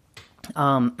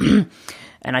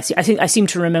 And I seem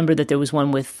to remember that there was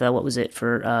one with what was it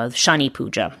for Shani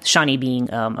Puja? Shani being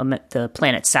the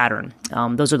planet Saturn.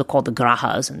 Those are called the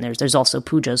grahas, and there's also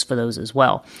pujas for those as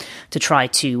well, to try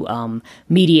to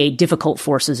mediate difficult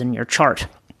forces in your chart.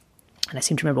 And I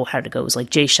seem to remember how it goes. It was like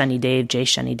Jai Shani Dev,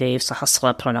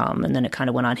 Sahasra Pranam, and then it kind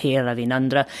of went on He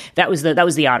Ravinandra. That was the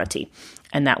arati,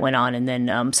 and that went on. And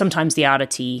then sometimes the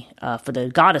arati for the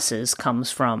goddesses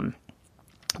comes from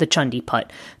the Chandi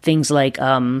Pat. Things like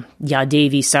Ya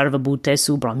Devi Sarva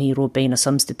Bhutesu Brahmi Rupena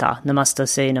Samstita,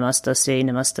 Namastase, Namastase,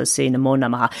 Namastase, Namo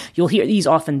Namaha. You'll hear these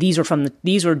often. These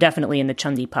are definitely in the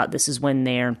Chandi Pat. This is when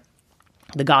the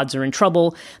gods are in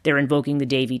trouble. They're invoking the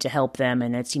Devi to help them,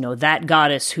 and it's that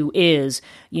goddess who is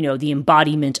the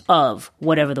embodiment of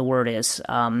whatever the word is.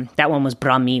 That one was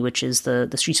Brahmi, which is the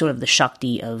sort of the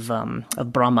Shakti of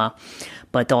Brahma,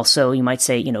 but also you might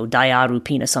say Daya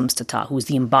Rupina Samstata, who is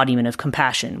the embodiment of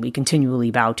compassion. We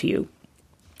continually bow to you.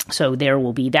 So there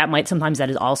will be sometimes that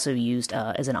is also used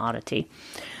as an arati.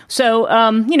 So,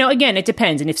 again, it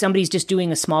depends. And if somebody's just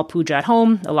doing a small puja at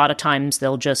home, a lot of times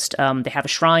they'll just, they have a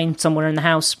shrine somewhere in the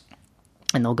house,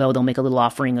 and they'll make a little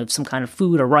offering of some kind of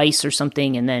food or rice or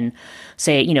something, and then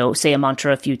say a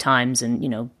mantra a few times,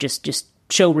 and, just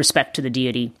show respect to the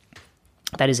deity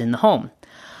that is in the home.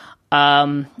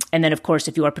 And then, of course,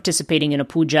 if you are participating in a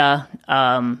puja,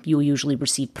 you will usually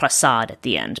receive prasad at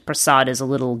the end. Prasad is a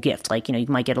little gift, like, you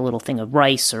might get a little thing of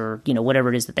rice or, whatever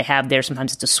it is that they have there.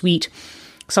 Sometimes it's a sweet,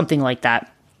 something like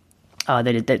that,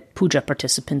 that puja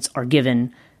participants are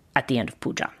given at the end of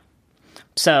puja.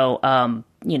 So,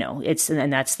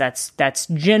 that's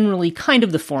generally kind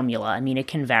of the formula. I mean, it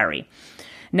can vary.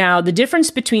 Now, the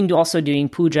difference between also doing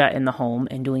puja in the home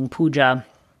and doing puja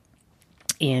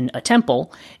in a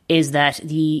temple is that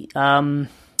the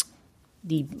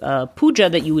puja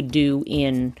that you would do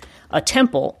in a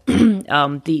temple,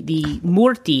 the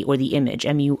murti, or the image,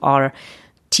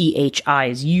 M-U-R-T-H-I,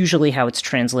 is usually how it's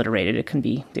transliterated. There could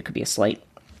be a slight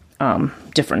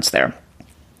difference there.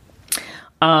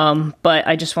 But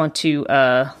I just want to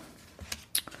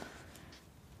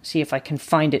see if I can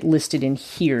find it listed in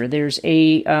here. There's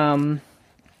a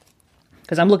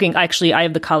because I'm looking. Actually, I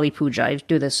have the Kali Puja. I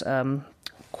do this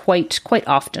quite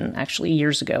often. Actually,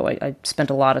 years ago, I spent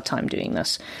a lot of time doing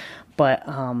this, but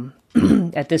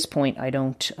at this point, I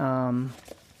don't. I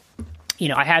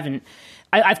haven't.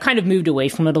 I've kind of moved away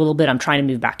from it a little bit. I'm trying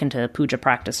to move back into puja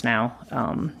practice now,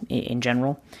 in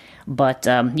general. But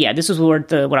this is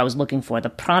what I was looking for, the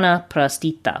prana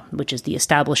prastita, which is the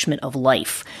establishment of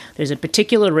life. There's a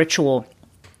particular ritual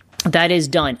that is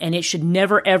done, and it should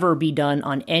never, ever be done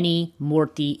on any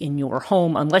murti in your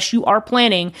home unless you are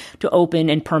planning to open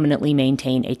and permanently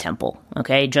maintain a temple.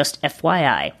 Okay, just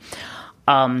FYI.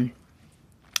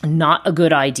 Not a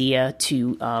good idea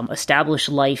to establish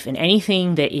life in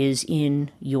anything that is in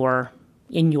your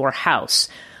house.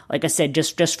 Like I said,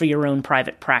 just for your own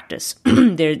private practice.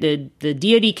 The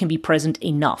deity can be present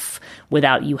enough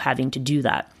without you having to do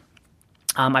that.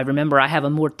 I remember I have a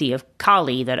murti of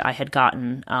Kali that I had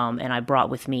gotten and I brought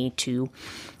with me to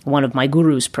one of my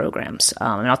guru's programs.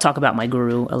 And I'll talk about my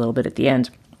guru a little bit at the end.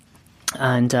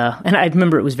 And I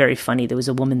remember it was very funny. There was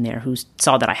a woman there who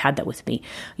saw that I had that with me.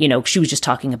 She was just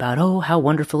talking about, how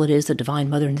wonderful it is, the Divine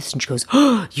Mother and this. And she goes,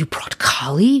 "Oh, you brought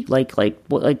Kali? Like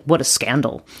what a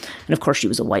scandal!" And of course, she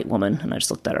was a white woman. And I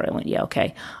just looked at her. I went, "Yeah,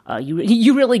 okay.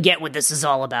 You really get what this is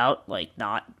all about? Like,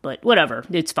 not, but whatever.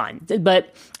 It's fine."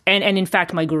 But and in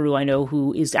fact, my guru I know,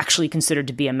 who is actually considered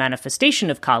to be a manifestation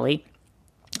of Kali,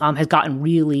 has gotten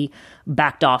really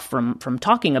backed off from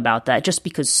talking about that, just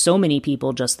because so many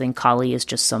people just think Kali is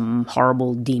just some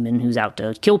horrible demon who's out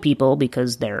to kill people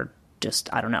because they're just,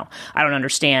 I don't know. I don't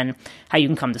understand how you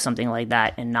can come to something like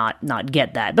that and not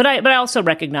get that. But I also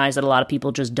recognize that a lot of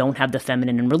people just don't have the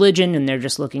feminine in religion, and they're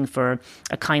just looking for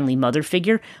a kindly mother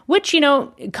figure, which,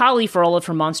 Kali, for all of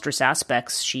her monstrous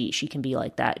aspects, she can be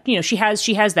like that. She has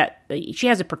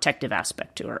a protective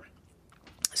aspect to her.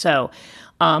 So,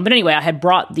 but anyway, I had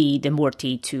brought the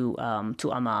murti to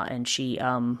Amma, and she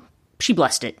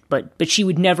blessed it, but she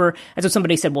would never, as if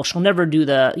somebody said, well, she'll never do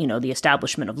the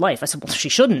establishment of life. I said, well, she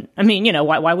shouldn't. I mean,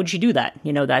 why would she do that?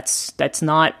 That's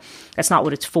not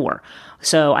what it's for.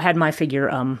 So I had my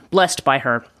figure, blessed by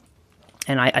her,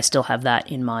 and I still have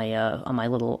that in my, on my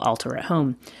little altar at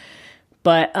home.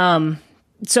 But,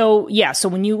 so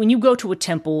when you go to a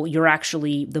temple, you're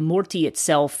actually, the murti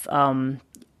itself, a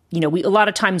lot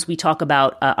of times we talk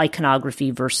about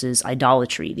iconography versus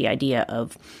idolatry, the idea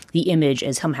of the image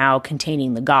as somehow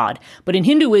containing the god. But in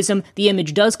Hinduism, the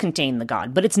image does contain the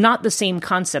god, but it's not the same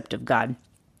concept of God.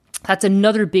 That's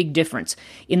another big difference.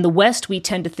 In the West, we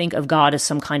tend to think of God as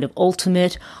some kind of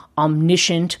ultimate,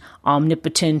 omniscient,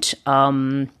 omnipotent,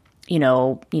 the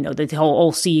whole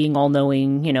all-seeing,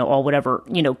 all-knowing, all whatever,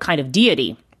 kind of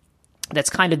deity. That's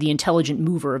kind of the intelligent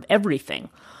mover of everything.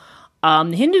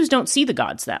 The Hindus don't see the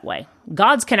gods that way.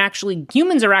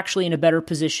 Humans are actually in a better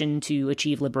position to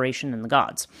achieve liberation than the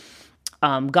gods.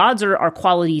 Gods are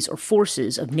qualities or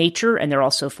forces of nature, and they're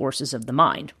also forces of the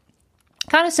mind.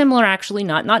 Kind of similar, actually,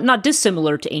 not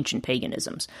dissimilar to ancient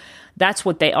paganisms. That's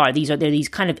what they are. They're these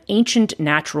kind of ancient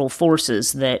natural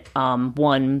forces that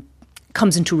one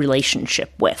comes into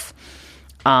relationship with.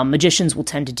 Magicians will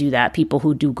tend to do that. People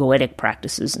who do goetic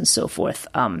practices and so forth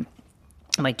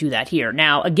might do that here.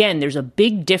 Now, again, there's a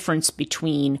big difference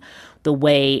between the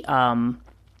way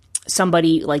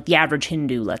somebody like the average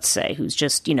Hindu, let's say, who's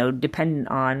just, dependent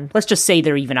on, let's just say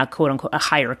they're even a quote unquote a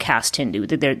higher caste Hindu.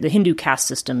 The Hindu caste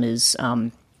system is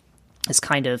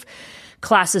kind of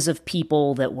classes of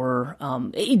people that were,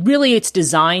 it's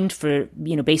designed for,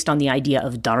 based on the idea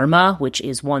of dharma, which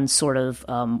is one sort of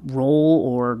role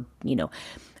or,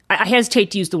 I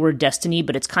hesitate to use the word destiny,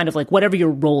 but it's kind of like whatever your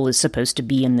role is supposed to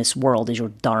be in this world is your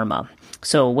dharma.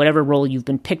 So whatever role you've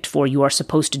been picked for, you are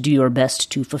supposed to do your best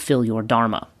to fulfill your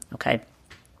dharma, okay?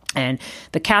 And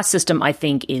the caste system, I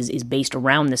think, is based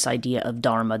around this idea of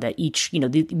dharma, that each,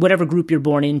 whatever group you're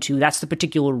born into, that's the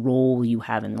particular role you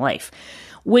have in life,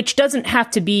 which doesn't have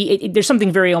to be, there's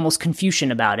something very almost Confucian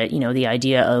about it, the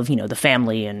idea of, the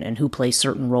family and who plays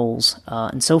certain roles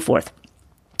and so forth.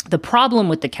 The problem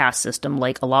with the caste system,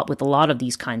 like a lot of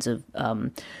these kinds of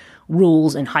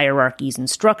rules and hierarchies and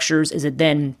structures, is that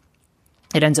then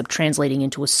it ends up translating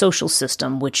into a social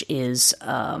system, which is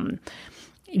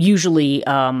usually,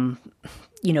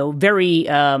 very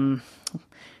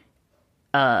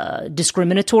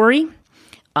discriminatory.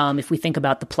 If we think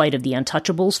about the plight of the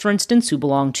untouchables, for instance, who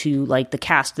belong to like the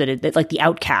caste like the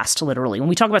outcast, literally. When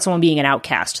we talk about someone being an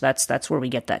outcast, that's where we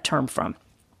get that term from.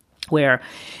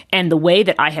 And the way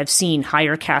that I have seen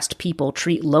higher caste people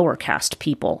treat lower caste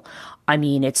people, I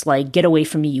mean, it's like, get away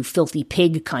from me, you filthy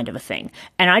pig kind of a thing.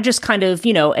 And I just kind of,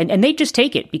 and they just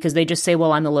take it because they just say,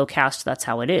 well, I'm the low caste, that's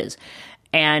how it is.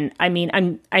 And I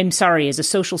mean, I'm sorry, as a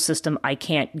social system, I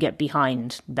can't get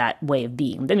behind that way of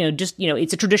being.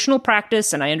 It's a traditional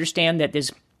practice, and I understand that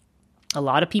there's a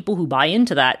lot of people who buy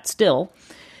into that still,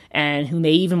 and who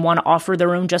may even want to offer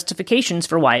their own justifications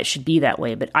for why it should be that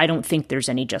way, but I don't think there's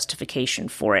any justification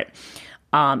for it.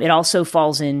 It also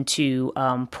falls into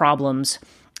problems,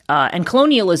 and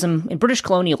colonialism, and British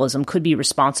colonialism could be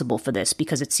responsible for this,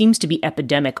 because it seems to be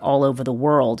epidemic all over the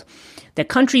world, that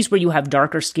countries where you have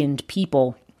darker-skinned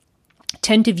people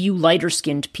tend to view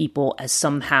lighter-skinned people as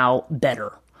somehow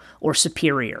better, or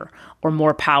superior, or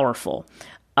more powerful.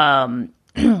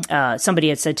 Somebody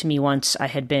had said to me once, I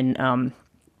had been...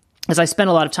 as I spend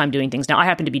a lot of time doing things. Now, I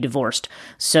happen to be divorced.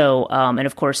 So, and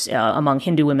of course, among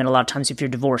Hindu women, a lot of times if you're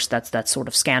divorced, that's sort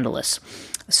of scandalous.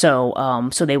 So,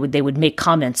 so they would make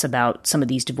comments about some of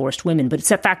these divorced women. But it's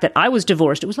the fact that I was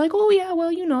divorced. It was like, oh yeah,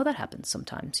 well, that happens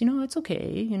sometimes. It's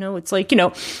okay. It's like,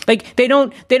 like they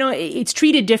don't, it's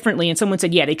treated differently. And someone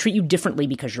said, yeah, they treat you differently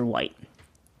because you're white.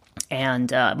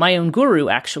 And my own guru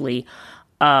actually,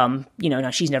 now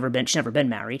she's never been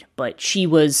married, but she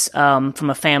was from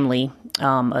a family,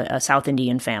 a South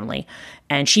Indian family,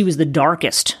 and she was the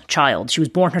darkest child. She was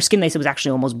born, her skin, they said, was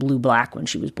actually almost blue-black when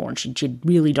she was born. She had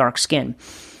really dark skin.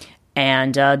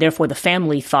 And therefore the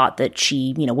family thought that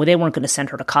she, they weren't going to send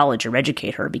her to college or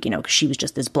educate her, because she was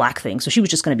just this black thing. So she was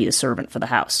just going to be the servant for the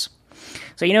house.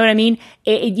 So you know what I mean?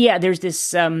 There's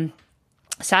this...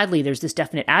 sadly, there's this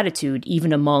definite attitude,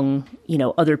 even among,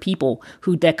 other people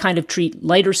that kind of treat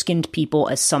lighter skinned people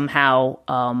as somehow,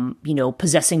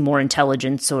 possessing more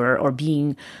intelligence or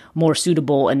being more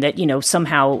suitable, and that,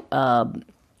 somehow,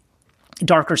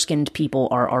 darker skinned people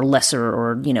are lesser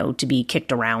or, to be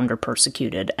kicked around or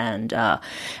persecuted. And I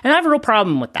have a real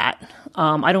problem with that.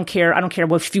 I don't care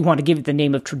what, if you want to give it the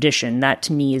name of tradition. That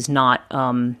to me is not,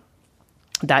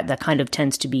 that kind of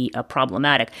tends to be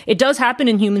problematic. It does happen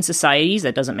in human societies.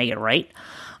 That doesn't make it right.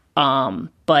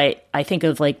 But I think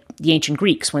of like the ancient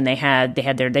Greeks when they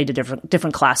did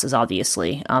different classes,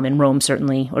 obviously. In Rome,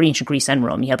 certainly, or ancient Greece and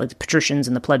Rome, you had like the patricians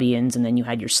and the plebeians, and then you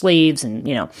had your slaves, and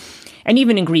and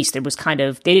even in Greece, there was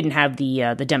they didn't have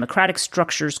the democratic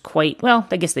structures quite. Well,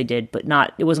 I guess they did, but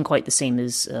not. It wasn't quite the same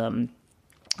as the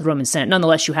Roman Senate.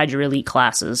 Nonetheless, you had your elite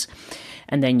classes,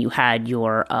 and then you had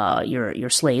your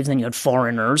slaves, and you had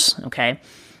foreigners. Okay.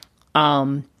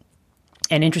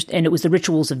 And it was the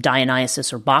rituals of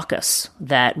Dionysus or Bacchus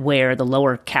where the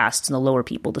lower castes and the lower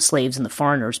people, the slaves and the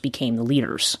foreigners, became the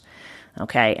leaders.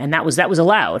 Okay, and that was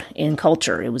allowed in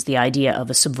culture. It was the idea of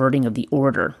a subverting of the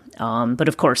order. But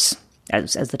of course,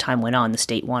 as the time went on, the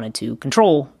state wanted to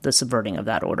control the subverting of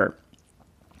that order,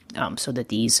 so that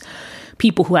these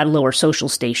people who had a lower social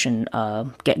station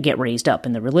get raised up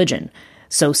in the religion.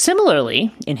 So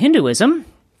similarly, in Hinduism,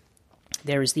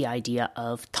 there is the idea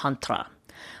of Tantra.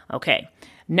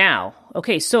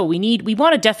 So we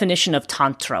want a definition of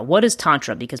Tantra. What is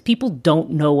Tantra? Because people don't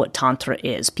know what Tantra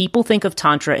is. People think of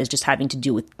Tantra as just having to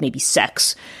do with maybe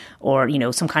sex or,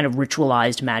 some kind of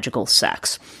ritualized magical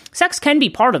sex. Sex can be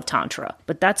part of Tantra,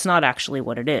 but that's not actually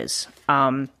what it is.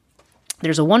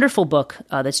 There's a wonderful book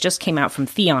that's just came out from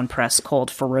Theon Press called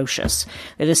Ferocious.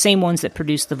 They're the same ones that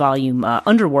produced the volume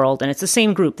Underworld, and it's the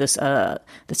same group, the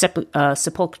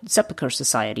Sepulchre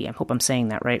Society. I hope I'm saying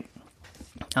that right.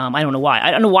 I don't know why. I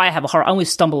don't know why I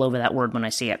always stumble over that word when I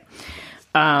see it.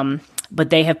 But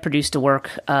they have produced a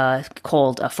work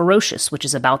called Ferocious, which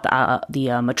is about the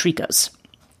Matrikas.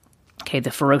 Okay,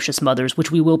 the ferocious mothers, which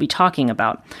we will be talking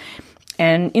about.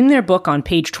 And in their book on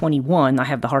page 21, I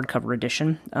have the hardcover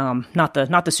edition, not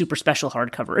the super special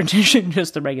hardcover edition,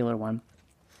 just the regular one.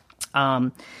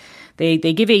 They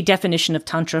give a definition of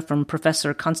Tantra from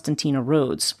Professor Constantina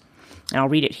Rhodes, and I'll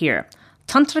read it here.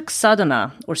 Tantric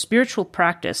sadhana, or spiritual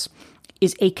practice,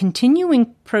 is a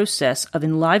continuing process of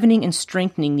enlivening and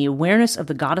strengthening the awareness of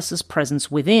the goddess's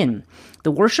presence within.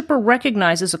 The worshipper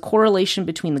recognizes a correlation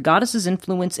between the goddess's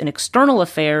influence in external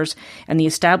affairs and the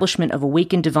establishment of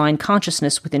awakened divine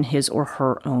consciousness within his or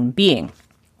her own being.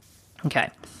 Okay.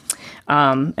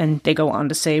 And they go on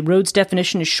to say, Rhodes'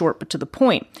 definition is short but to the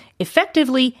point.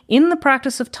 Effectively, in the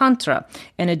practice of Tantra,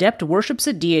 an adept worships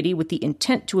a deity with the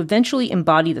intent to eventually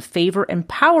embody the favor and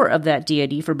power of that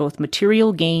deity for both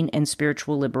material gain and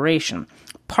spiritual liberation.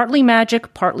 Partly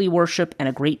magic, partly worship, and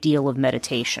a great deal of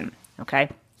meditation. Okay?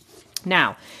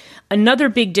 Now, another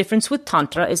big difference with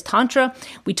Tantra is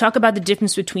we talk about the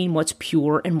difference between what's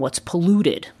pure and what's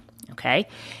polluted. Okay?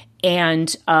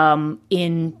 And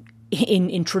in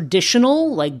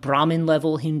traditional, like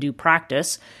Brahmin-level Hindu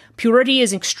practice, purity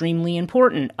is extremely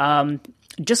important.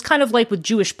 Just kind of like with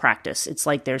Jewish practice. It's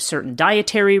like there's certain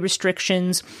dietary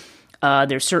restrictions.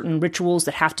 There's certain rituals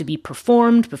that have to be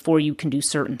performed before you can do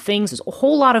certain things. There's a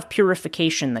whole lot of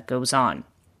purification that goes on.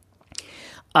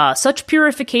 Such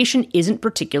purification isn't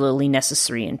particularly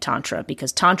necessary in Tantra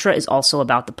because Tantra is also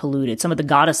about the polluted. Some of the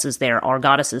goddesses there are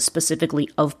goddesses specifically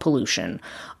of pollution,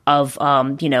 of,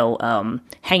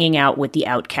 hanging out with the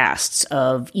outcasts,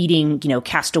 of eating,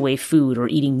 castaway food or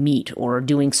eating meat or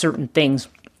doing certain things.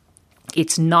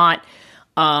 It's not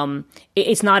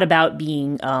about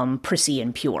being prissy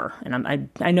and pure. And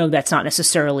I know that's not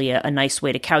necessarily a nice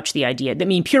way to couch the idea. I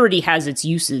mean, purity has its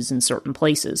uses in certain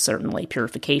places, certainly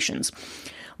purifications.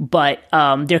 But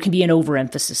there can be an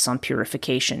overemphasis on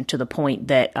purification to the point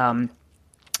that,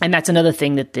 and that's another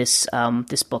thing that this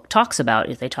book talks about,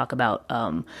 is they talk about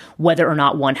whether or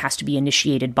not one has to be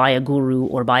initiated by a guru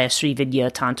or by a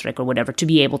Srividya Tantric or whatever to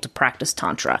be able to practice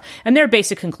Tantra. And their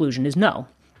basic conclusion is no.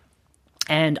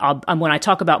 And when I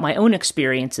talk about my own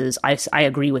experiences, I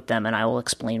agree with them, and I will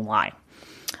explain why.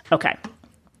 Okay,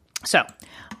 so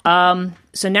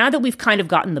now that we've kind of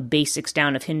gotten the basics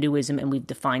down of Hinduism and we've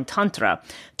defined Tantra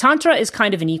is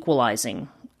kind of an equalizing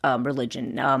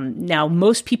religion. Now,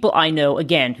 most people I know,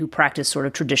 again, who practice sort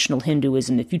of traditional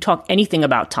Hinduism, if you talk anything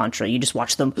about Tantra, you just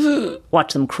watch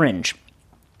them cringe.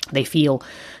 They feel,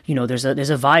 there's a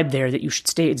vibe there that you should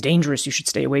stay. It's dangerous. You should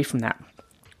stay away from that.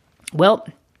 Well,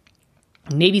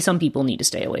 maybe some people need to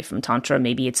stay away from Tantra.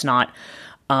 Maybe it's not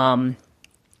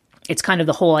it's kind of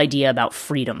the whole idea about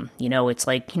freedom. It's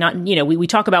like we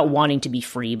talk about wanting to be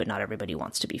free, but not everybody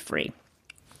wants to be free.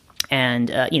 And,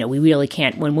 we really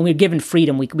can't, when we're given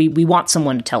freedom, we want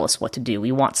someone to tell us what to do.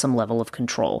 We want some level of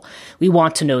control. We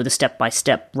want to know the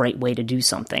step-by-step right way to do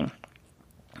something.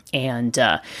 And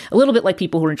a little bit like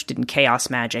people who are interested in chaos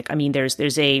magic. I mean,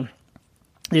 there's a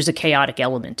chaotic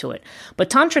element to it. But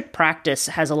tantric practice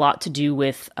has a lot to do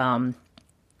with,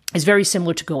 is very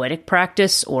similar to goetic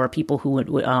practice, or people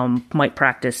who might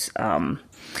practice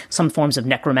some forms of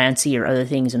necromancy or other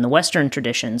things in the Western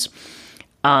traditions.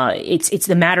 It's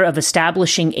the matter of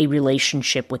establishing a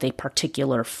relationship with a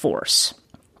particular force.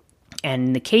 And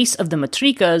in the case of the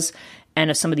Matrikas and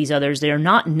of some of these others, they are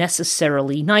not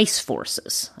necessarily nice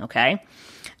forces, okay?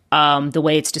 The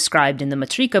way it's described in the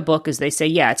Matrika book is they say,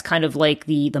 it's kind of like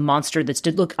the monster that's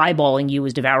eyeballing you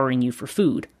is devouring you for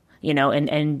food,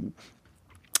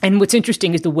 and what's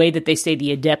interesting is the way that they say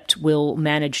the adept will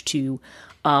manage to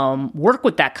work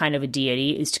with that kind of a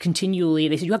deity is to continually,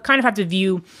 they say you kind of have to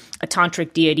view a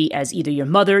tantric deity as either your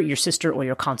mother, your sister, or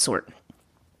your consort.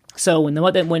 So when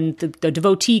the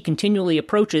devotee continually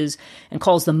approaches and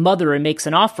calls the mother and makes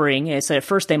an offering, so at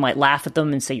first they might laugh at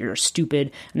them and say you're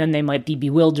stupid, and then they might be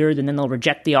bewildered, and then they'll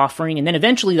reject the offering, and then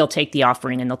eventually they'll take the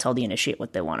offering and they'll tell the initiate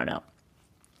what they want to know.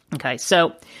 Okay,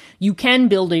 so you can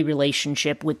build a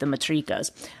relationship with the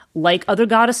Matrikas. Like other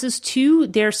goddesses too,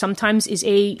 there sometimes is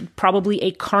probably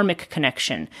a karmic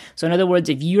connection. So in other words,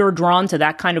 if you're drawn to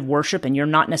that kind of worship and you're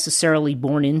not necessarily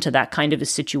born into that kind of a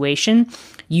situation,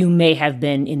 you may have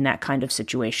been in that kind of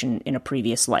situation in a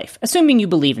previous life. Assuming you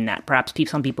believe in that. Perhaps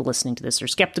some people listening to this are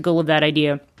skeptical of that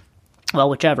idea. Well,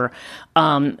 whichever.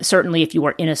 Certainly, if you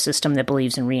are in a system that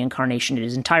believes in reincarnation, it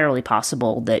is entirely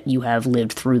possible that you have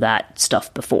lived through that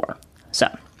stuff before. So,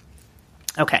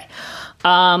 okay.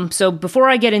 So before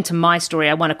I get into my story,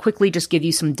 I want to quickly just give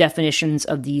you some definitions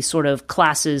of the sort of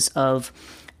classes of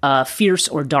fierce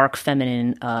or dark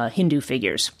feminine Hindu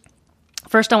figures.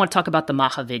 First, I want to talk about the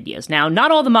Mahavidyas. Now,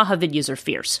 not all the Mahavidyas are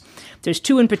fierce. There's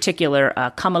two in particular,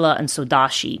 Kamala and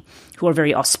Sodashi, who are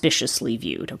very auspiciously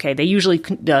viewed. Okay, they usually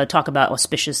talk about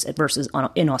auspicious versus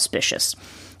inauspicious,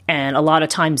 and a lot of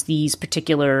times these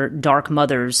particular dark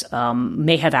mothers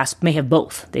may have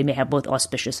both. They may have both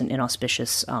auspicious and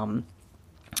inauspicious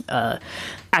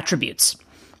attributes.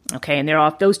 Okay, and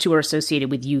those two are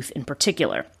associated with youth in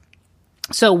particular.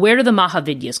 So where do the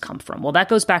Mahavidyas come from? Well, that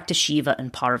goes back to Shiva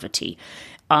and Parvati.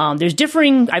 There's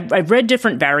differing, I've read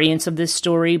different variants of this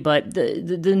story, but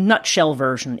the nutshell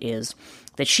version is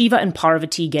that Shiva and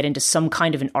Parvati get into some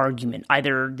kind of an argument.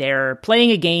 Either they're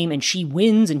playing a game and she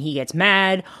wins and he gets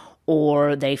mad,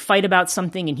 or they fight about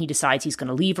something and he decides he's going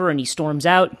to leave her and he storms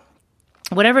out.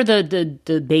 Whatever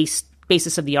the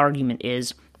basis of the argument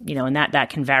is, and that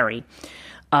can vary.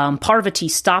 Parvati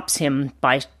stops him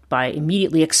by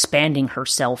immediately expanding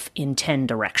herself in 10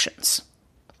 directions.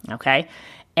 Okay?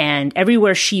 And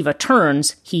everywhere Shiva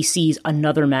turns, he sees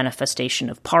another manifestation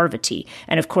of Parvati.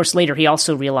 And of course, later he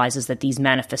also realizes that these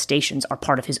manifestations are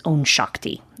part of his own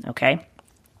Shakti. Okay?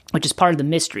 Which is part of the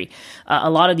mystery. A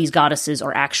lot of these goddesses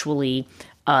are actually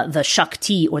the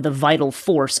Shakti, or the vital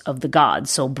force of the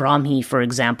gods. So Brahmi, for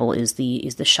example, is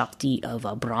the Shakti of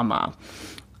Brahma.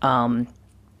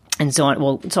 And so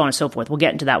on, so on and so forth. We'll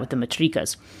get into that with the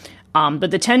Matrikas.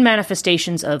 But the 10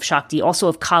 manifestations of Shakti, also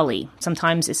of Kali.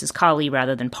 Sometimes this is Kali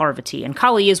rather than Parvati. And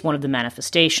Kali is one of the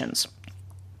manifestations.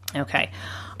 Okay.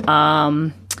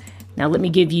 Now let me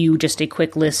give you just a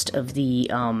quick list of the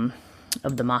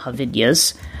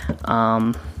Mahavidyas.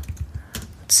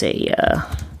 Let's say,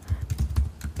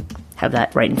 have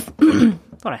that right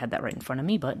thought I had that right in front of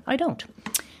me, but I don't.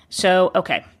 So,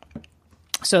 okay.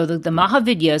 So the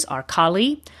Mahavidyas are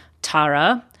Kali,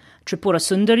 Tara, Tripura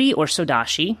Sundari or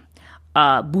Sodashi,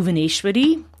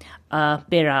 Bhuvaneshwari,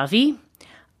 Bhairavi,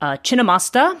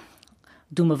 Chinnamasta,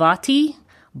 Dhumavati,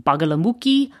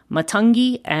 Bagalamukhi,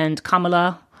 Matangi, and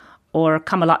Kamala, or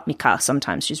Kamalatmika,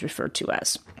 sometimes she's referred to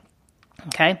as.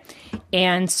 Okay,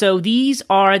 and so these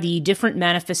are the different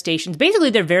manifestations. Basically,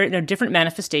 they're different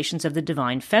manifestations of the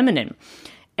divine feminine.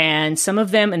 And some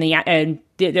of them, and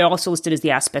they're also listed as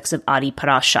the aspects of Adi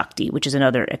Parashakti, which is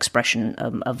another expression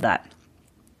of that,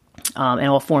 and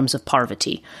all forms of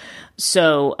Parvati.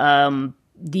 So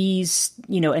these,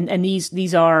 and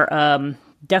these are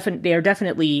they are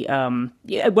definitely. Well,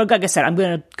 like I said, I'm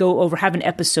going to have an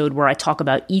episode where I talk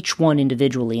about each one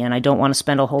individually, and I don't want to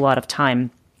spend a whole lot of time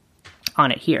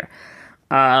on it here.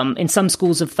 In some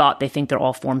schools of thought, they think they're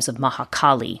all forms of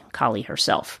Mahakali, Kali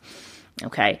herself.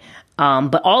 Okay.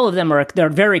 But all of them they're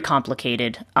very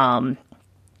complicated, and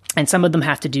some of them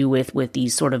have to do with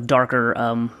these sort of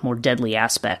darker, more deadly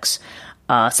aspects.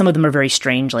 Some of them are very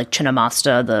strange, like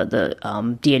Chinnamasta,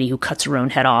 the deity who cuts her own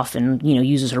head off and,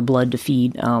 uses her blood to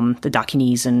feed the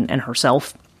Dakinis and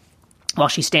herself while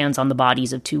she stands on the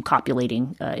bodies of two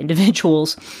copulating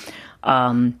individuals.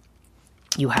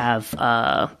 You have,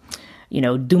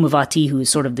 Dhumavati, who is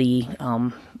sort of the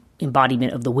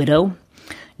embodiment of the widow.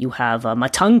 You have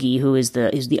Matangi, who is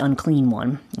the unclean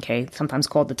one, okay, sometimes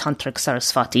called the Tantric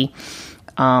Sarasvati.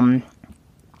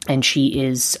 And she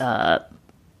is,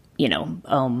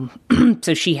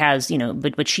 so she has,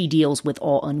 but she deals with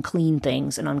all unclean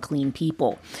things and unclean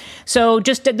people. So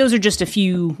those are just a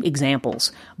few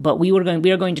examples. But we are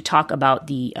going to talk about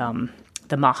the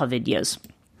Mahavidyas,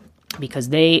 because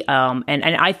they, and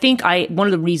I think one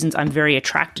of the reasons I'm very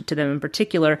attracted to them in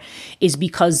particular is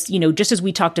because, just as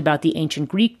we talked about the ancient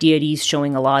Greek deities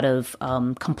showing a lot of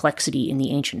complexity in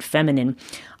the ancient feminine,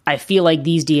 I feel like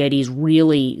these deities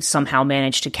really somehow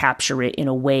managed to capture it in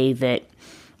a way that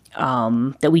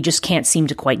that we just can't seem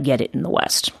to quite get it in the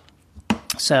West.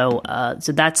 So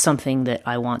that's something that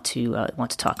I want to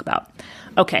talk about.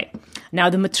 Okay, now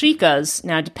the Matrikas.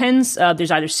 Now it depends.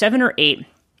 There's either 7 or 8,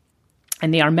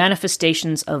 and they are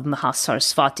manifestations of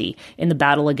Mahasarasvati in the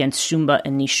battle against Shumba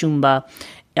and Nishumba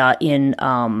in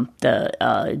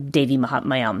the Devi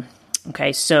Mahatmayam.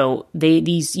 Okay, so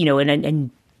these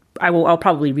and I'll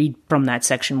probably read from that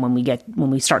section when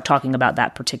we start talking about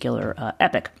that particular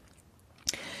epic.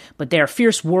 But they are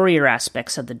fierce warrior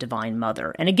aspects of the Divine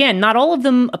Mother. And again, not all of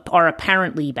them are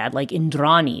apparently bad, like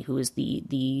Indrani, who is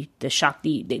the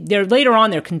Shakti. They're later on,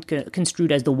 they're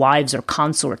construed as the wives or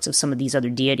consorts of some of these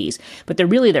other deities. But they're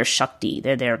really their Shakti,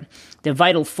 they're their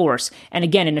vital force. And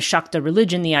again, in a Shakta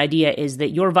religion, the idea is that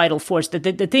your vital force, the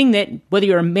thing that, whether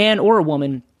you're a man or a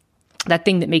woman, that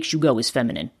thing that makes you go is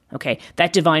feminine. Okay,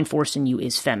 that divine force in you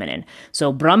is feminine.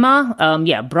 So Brahma,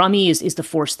 Brahmi is the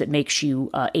force that makes you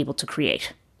able to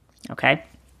create. Okay,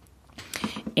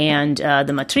 and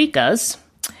the Matrikas,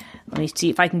 let me see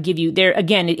if I can give you there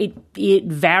again. It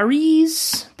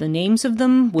varies. The names of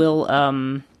them will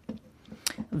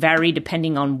vary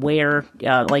depending on where.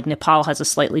 Like Nepal has a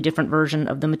slightly different version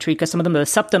of the Matrika. Some of them are the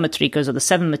Sapta Matrikas or the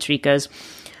 7 Matrikas.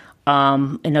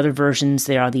 In other versions,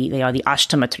 they are the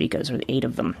Ashta Matrikas, or the 8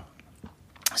 of them.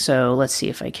 So let's see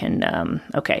if I can.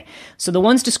 Okay, so the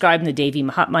ones described in the Devi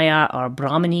Mahatmaya are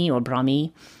Brahmani or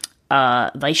Brahmi,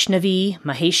 Vaishnavi,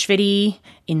 Maheshwari,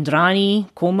 Indrani,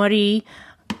 Komari,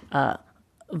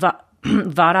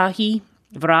 Varahi,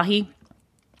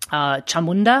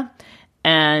 Chamunda,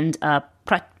 and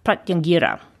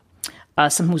Pratyangira,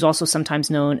 who's also sometimes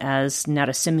known as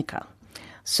Narasimha.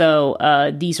 So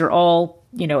these are all,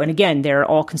 and again, they're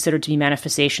all considered to be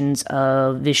manifestations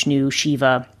of Vishnu,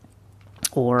 Shiva,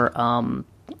 or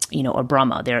or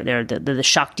Brahma. They're the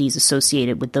Shaktis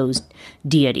associated with those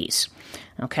deities.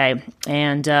 Okay,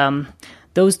 and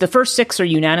the first six are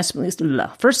unanimously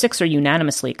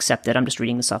accepted. I'm just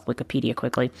reading this off Wikipedia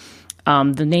quickly.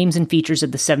 The names and features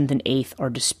of the 7th and 8th are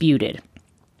disputed.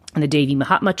 And the Devi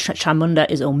Mahatma Chamunda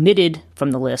is omitted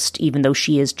from the list, even though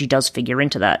she does figure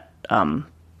into that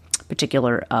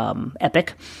particular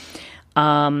epic.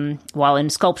 While in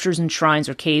sculptures and shrines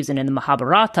or caves and in the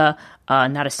Mahabharata,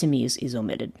 Narasimha is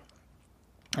omitted.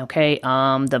 Okay,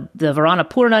 the Varana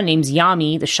Purna names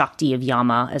Yami, the Shakti of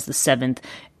Yama, as the 7th,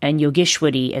 and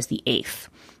Yogeshwari as the 8th.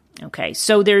 Okay,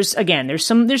 so there's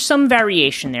some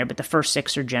variation there, but the first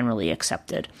 6 are generally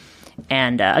accepted.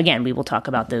 And again, we will talk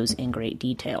about those in great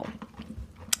detail.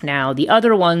 Now, the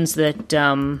other ones that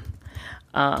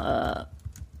I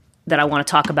want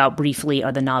to talk about briefly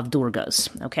are the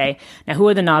Navadurgs. Okay, now who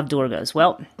are the Navadurgs?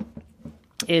 Well,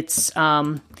 it's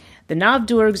the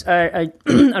Navadurgs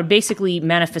are basically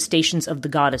manifestations of the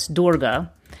goddess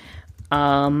Durga.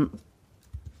 Sorry,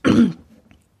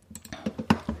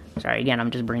 again,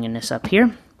 I'm just bringing this up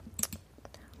here.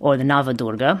 Or the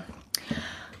Navadurga.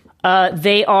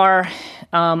 They are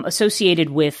associated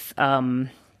with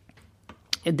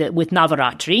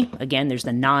Navaratri. Again, there's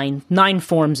the nine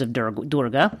forms of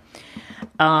Durga.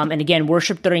 And again,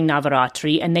 worshipped during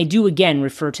Navaratri. And they do, again,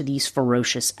 refer to these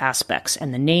ferocious aspects.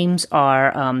 And the names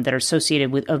are that are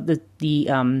associated with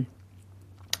the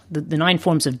 9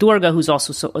 forms of Durga, who's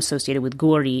also associated with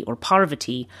Gauri or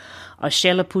Parvati, are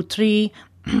Shailaputri,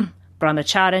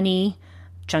 Brahmacharani,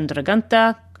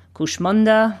 Chandraganta,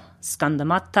 Kushmanda,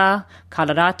 Skandamata,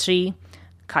 Kalaratri,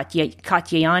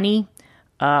 Katyayani,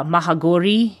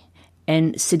 Mahagauri,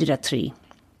 and Siddhidatri.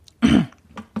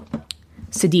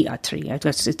 Siddhidatri. I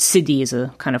guess Siddhi is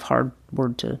a kind of hard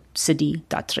word to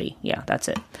Siddhidatri. Yeah, that's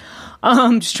it.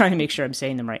 I'm just trying to make sure I'm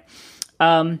saying them right.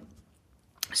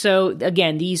 So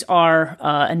again, these are,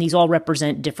 and these all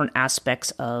represent different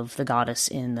aspects of the goddess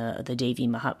in the Devi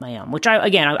Mahatmayam, which I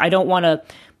don't want to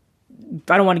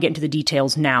get into the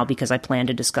details now because I plan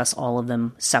to discuss all of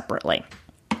them separately.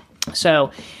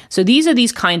 So these are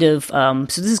these kind of, so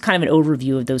this is kind of an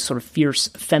overview of those sort of fierce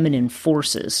feminine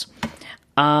forces.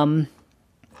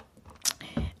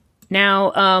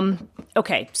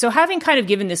 Okay, so having kind of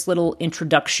given this little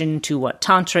introduction to what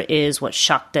Tantra is, what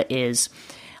Shakta is,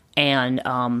 and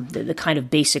the kind of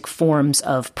basic forms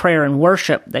of prayer and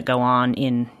worship that go on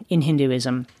in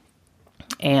Hinduism,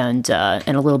 and a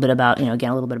little bit about, again,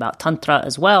 a little bit about Tantra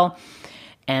as well,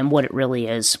 and what it really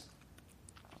is.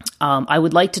 I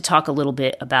would like to talk a little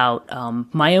bit about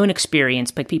my own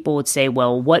experience, but people would say,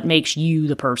 well, what makes you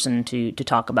the person to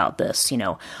talk about this?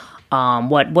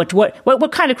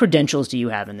 What kind of credentials do you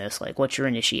have in this? Like, what's your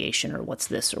initiation, or what's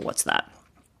this, or what's that?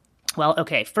 Well,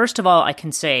 okay, first of all, I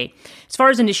can say, as far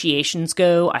as initiations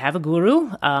go, I have a guru,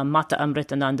 Mata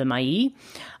Amritananda Mai,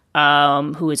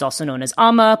 who is also known as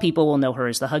Amma. People will know her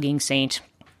as the Hugging Saint.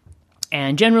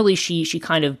 And generally, she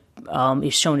kind of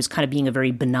is shown as kind of being a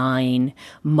very benign,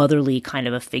 motherly kind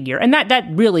of a figure. And that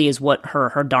really is what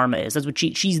her dharma is. That's what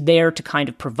she's there to kind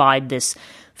of provide this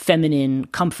feminine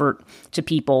comfort to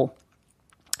people.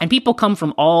 And people come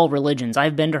from all religions.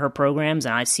 I've been to her programs,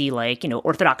 and I see, like,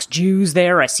 Orthodox Jews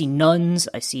there. I see nuns.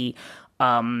 I see,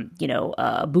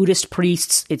 Buddhist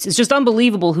priests. It's just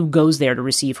unbelievable who goes there to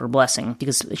receive her blessing,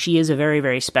 because she is a very,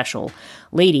 very special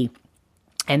lady.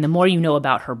 And the more you know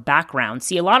about her background,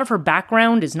 see, a lot of her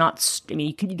background is not,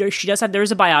 there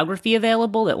is a biography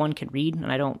available that one can read,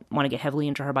 and I don't want to get heavily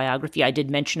into her biography. I did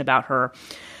mention about her,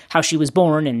 how she was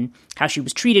born and how she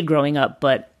was treated growing up,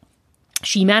 but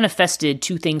she manifested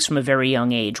two things from a very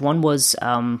young age. One was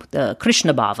the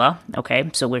Krishna Bhava, okay,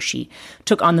 so where she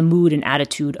took on the mood and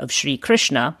attitude of Sri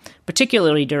Krishna,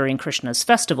 particularly during Krishna's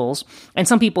festivals. And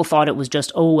some people thought it was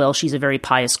just, oh, well, she's a very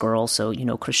pious girl, so,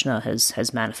 Krishna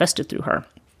has manifested through her.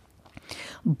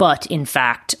 But in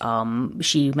fact,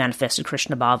 she manifested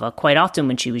Krishna Bhava quite often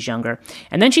when she was younger.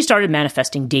 And then she started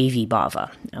manifesting Devi Bhava,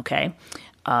 okay,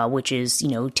 which is,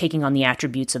 taking on the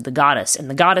attributes of the goddess. And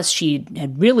the goddess she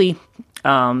had really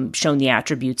shown the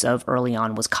attributes of early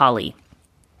on was Kali.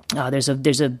 There's a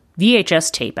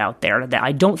VHS tape out there that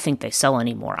I don't think they sell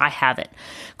anymore. I have it,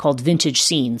 called Vintage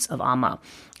Scenes of Amma.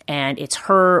 And it's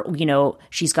her,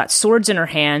 she's got swords in her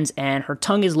hands and her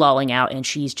tongue is lolling out, and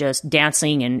she's just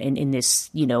dancing in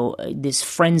this, this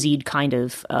frenzied kind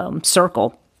of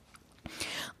circle.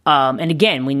 And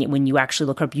again, when you actually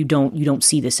look her up, you don't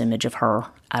see this image of her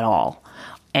at all.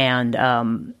 And,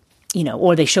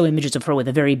 or they show images of her with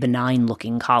a very benign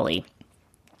looking Kali.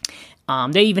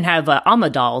 They even have Amma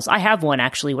dolls. I have one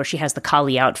actually where she has the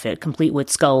Kali outfit, complete with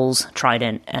skulls,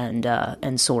 trident,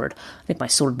 and sword. I think my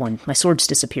sword's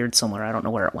disappeared somewhere. I don't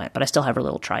know where it went, but I still have her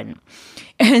little trident.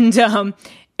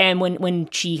 And when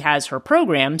she has her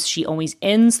programs, she always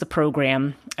ends the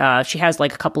program. She has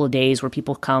like a couple of days where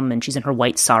people come and she's in her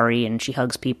white sari and she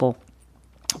hugs people.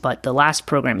 But the last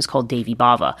program is called Devi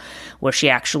Bhava, where she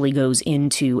actually goes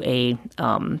into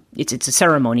it's a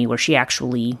ceremony where she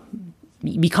actually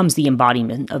becomes the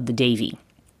embodiment of the Devi.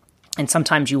 And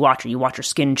sometimes you watch her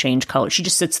skin change color. She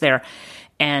just sits there.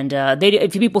 And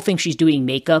if people think she's doing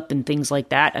makeup and things like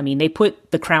that, I mean, they put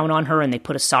the crown on her and they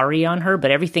put a sari on her,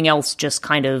 but everything else just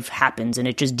kind of happens and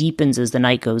it just deepens as the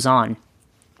night goes on.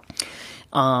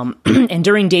 And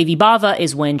during Devi Bhava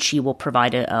is when she will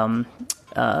provide a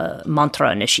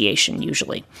mantra initiation,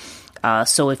 usually.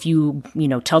 So if you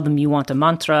tell them you want a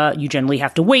mantra, you generally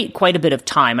have to wait quite a bit of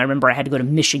time. I remember I had to go to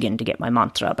Michigan to get my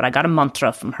mantra, but I got a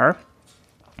mantra from her.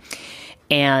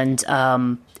 And,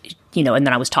 and then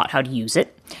I was taught how to use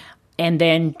it. And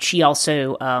then she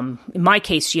also, in my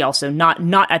case, she also,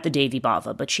 not at the Devi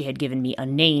Bhava, but she had given me a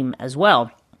name as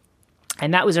well.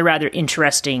 And that was a rather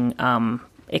interesting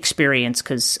experience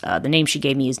because the name she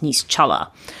gave me is Nischala,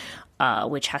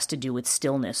 which has to do with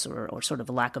stillness or sort of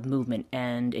a lack of movement.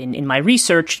 And in my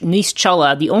research,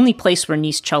 Nischala, the only place where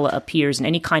Nischala appears in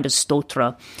any kind of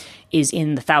stotra is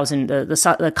in the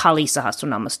Kali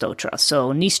Sahasranama stotra.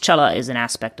 So Nischala is an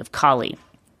aspect of Kali.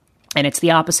 And it's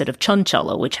the opposite of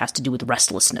Chanchala, which has to do with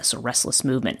restlessness or restless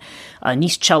movement.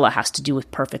 Nischala has to do with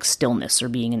perfect stillness or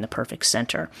being in the perfect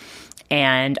center.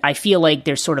 And I feel like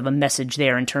there's sort of a message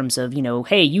there in terms of,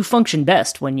 hey, you function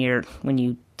best when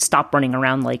you stop running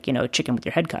around like, a chicken with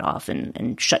your head cut off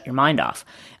and shut your mind off.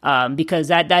 Because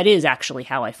that is actually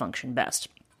how I function best.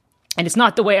 And it's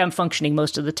not the way I'm functioning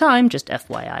most of the time, just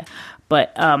FYI.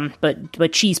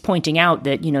 But she's pointing out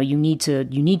that, you need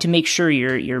to make sure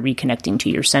you're reconnecting to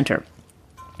your center.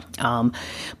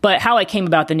 But how I came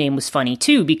about the name was funny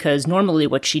too, because normally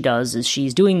what she does is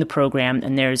she's doing the program,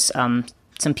 and there's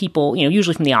some people,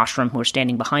 usually from the ashram, who are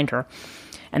standing behind her,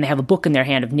 and they have a book in their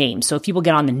hand of names. So if people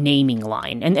get on the naming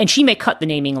line, and she may cut the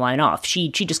naming line off, she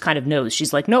just kind of knows.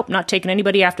 She's like, nope, not taking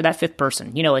anybody after that fifth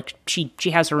person. Like she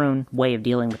has her own way of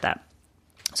dealing with that.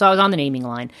 So I was on the naming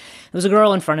line. There was a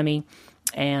girl in front of me,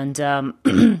 and,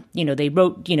 they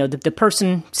wrote, the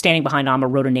person standing behind Amma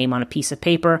wrote a name on a piece of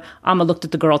paper. Amma looked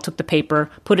at the girl, took the paper,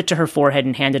 put it to her forehead,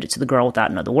 and handed it to the girl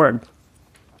without another word.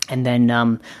 And then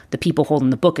the people holding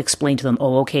the book explained to them,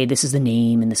 oh, okay, this is the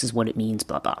name, and this is what it means,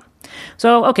 blah, blah.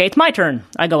 So, okay, it's my turn.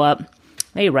 I go up.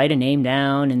 They write a name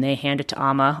down, and they hand it to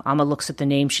Amma. Amma looks at the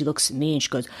name. She looks at me, and she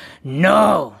goes,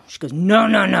 no. She goes, no,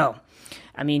 no, no.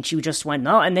 I mean, she just went,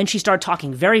 no. And then she started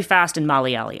talking very fast in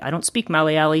Malayali. I don't speak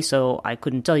Malayali, so I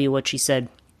couldn't tell you what she said.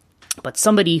 But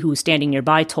somebody who was standing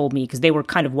nearby told me, because they were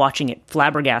kind of watching it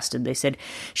flabbergasted, they said,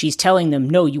 she's telling them,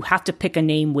 no, you have to pick a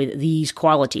name with these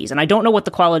qualities. And I don't know what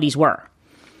the qualities were.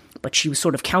 But she was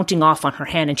sort of counting off on her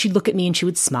hand, and she'd look at me and she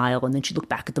would smile, and then she'd look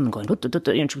back at them and going,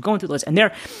 and she was going through the list.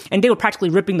 And they were practically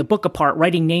ripping the book apart,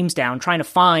 writing names down, trying to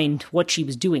find what she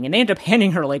was doing. And they ended up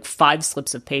handing her like 5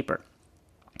 slips of paper.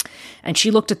 And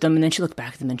she looked at them, and then she looked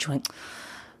back at them, and she went,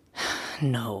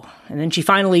 no. And then she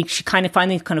finally kind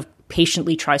of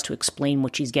patiently tries to explain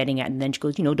what she's getting at, and then she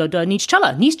goes,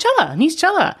 Nischala.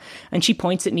 And she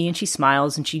points at me, and she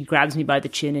smiles, and she grabs me by the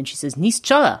chin, and she says,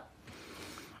 Nischala.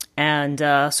 And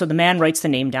so the man writes the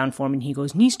name down for him, and he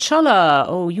goes, Nischala,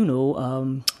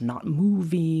 not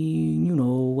moving,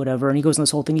 whatever. And he goes on this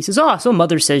whole thing. He says, so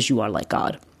mother says you are like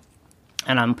God.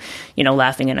 And I'm,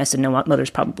 laughing, and I said, no, mother's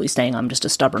probably saying I'm just a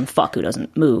stubborn fuck who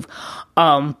doesn't move.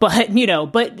 But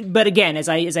again, as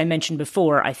I mentioned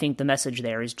before, I think the message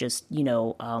there is just,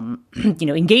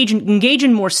 engage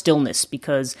in more stillness,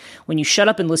 because when you shut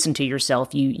up and listen to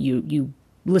yourself, you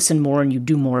listen more and you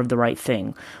do more of the right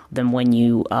thing than when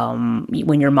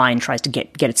your mind tries to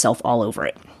get itself all over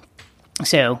it.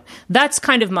 So that's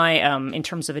kind of my, in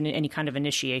terms of any kind of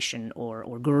initiation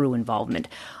or guru involvement.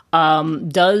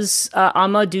 Does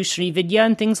Amma do Sri Vidya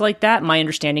and things like that? My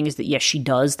understanding is that, yes, she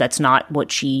does. That's not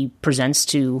what she presents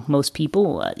to most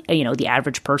people, the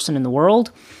average person in the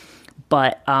world.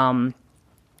 But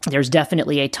there's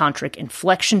definitely a tantric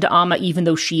inflection to Amma, even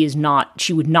though she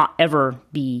would never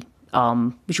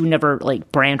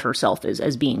brand herself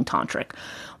as being tantric.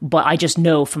 But I just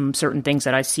know from certain things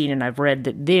that I've seen and I've read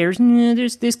that there's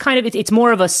kind of, it's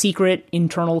more of a secret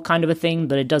internal kind of a thing,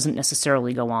 but it doesn't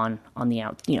necessarily go on the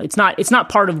out. It's not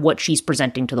part of what she's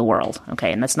presenting to the world.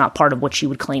 Okay. And that's not part of what she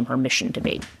would claim her mission to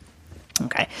be.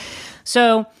 Okay.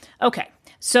 So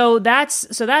that's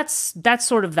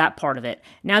sort of that part of it.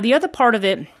 Now, the other part of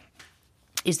it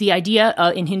is the idea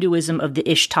in Hinduism of the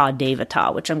Ishta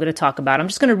Devata, which I'm going to talk about. I'm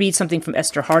just going to read something from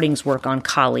Esther Harding's work on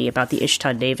Kali about the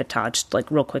Ishta Devata, just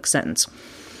like real quick sentence.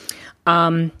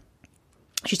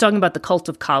 She's talking about the cult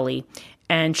of Kali,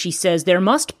 and she says,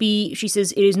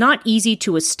 it is not easy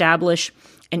to establish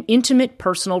an intimate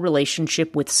personal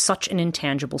relationship with such an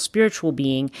intangible spiritual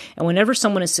being, and whenever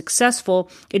someone is successful,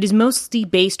 it is mostly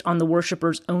based on the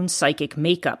worshipper's own psychic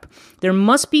makeup. There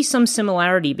must be some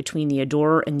similarity between the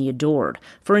adorer and the adored.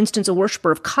 For instance, a worshipper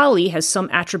of Kali has some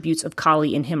attributes of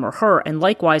Kali in him or her, and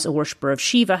likewise a worshipper of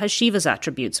Shiva has Shiva's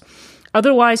attributes.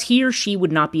 Otherwise, he or she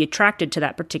would not be attracted to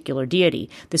that particular deity.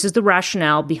 This is the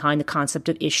rationale behind the concept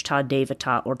of Ishta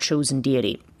Devata, or chosen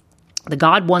deity. The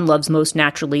God one loves most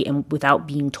naturally and without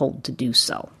being told to do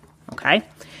so. Okay?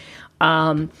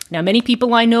 Now, many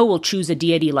people I know will choose a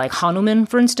deity like Hanuman,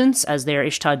 for instance, as their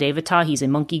Ishta Devata. He's a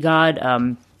monkey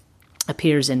god,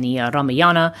 appears in the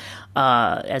Ramayana,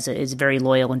 is very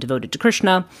loyal and devoted to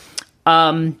Krishna.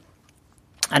 And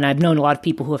I've known a lot of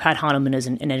people who have had Hanuman as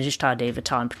an Ishta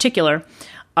Devata in particular.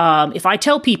 If I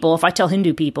tell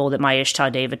Hindu people that my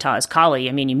Ishta Devata is Kali,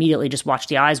 I mean, immediately just watch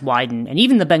the eyes widen, and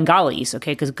even the Bengalis,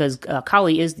 okay, because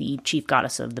Kali is the chief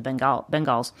goddess of the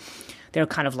Bengals. They're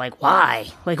kind of like, why?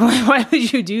 Like, why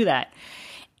would you do that?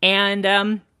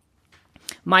 And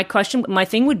my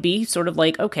thing would be sort of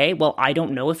like, okay, well, I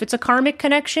don't know if it's a karmic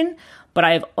connection, but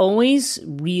I've always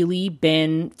really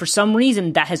been, for some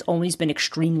reason, that has always been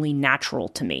extremely natural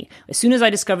to me. As soon as I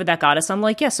discovered that goddess, I'm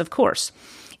like, yes, of course.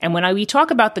 And when we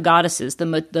talk about the goddesses, the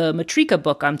Matrika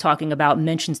book I'm talking about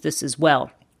mentions this as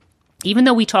well. Even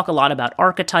though we talk a lot about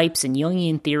archetypes and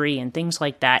Jungian theory and things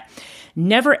like that,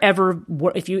 never ever,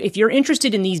 if you're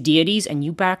interested in these deities and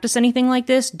you practice anything like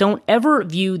this, don't ever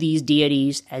view these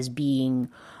deities as being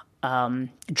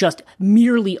just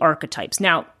merely archetypes.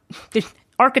 Now,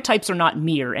 archetypes are not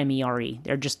mere, M-E-R-E.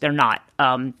 They're not.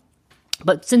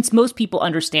 But since most people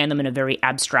understand them in a very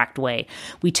abstract way,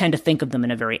 we tend to think of them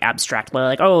in a very abstract way.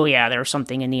 Like, oh yeah, there's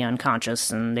something in the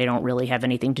unconscious and they don't really have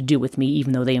anything to do with me,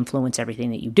 even though they influence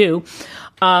everything that you do.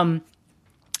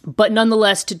 But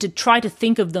nonetheless, to try to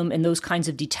think of them in those kinds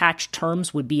of detached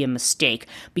terms would be a mistake,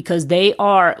 because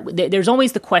there's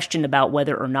always the question about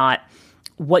whether or not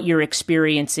what you're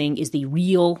experiencing is the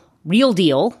real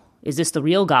deal. Is this the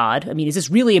real God? I mean, is this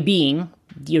really a being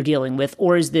you're dealing with,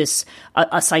 or is this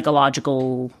a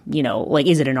psychological, like,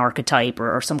 is it an archetype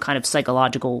or some kind of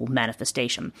psychological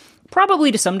manifestation?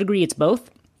 Probably to some degree it's both.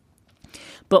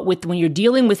 But when you're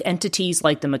dealing with entities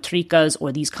like the Matrikas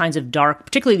or these kinds of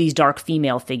particularly these dark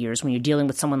female figures, when you're dealing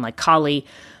with someone like Kali,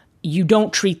 you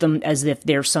don't treat them as if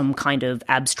they're some kind of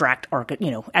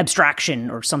abstraction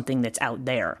or something that's out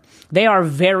there. They are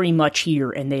very much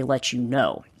here, and they let you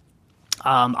know.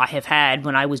 I have had,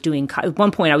 at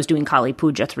one point I was doing Kali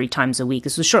Puja 3 times a week.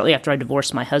 This was shortly after I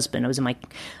divorced my husband. I was in the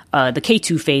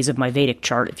K2 phase of my Vedic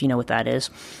chart, if you know what that is.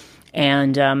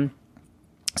 And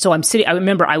so I'm sitting, I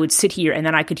remember I would sit here and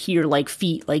then I could hear like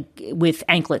feet, like with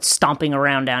anklets stomping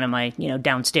around down in my,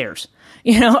 downstairs.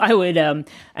 I would, and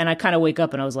I kind of wake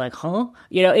up and I was like, huh?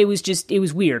 It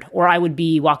was weird. Or I would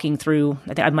be walking through,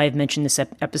 I think I might have mentioned this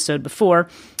episode before,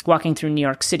 walking through New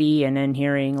York City and then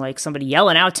hearing like somebody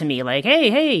yelling out to me like,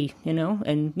 hey,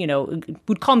 and,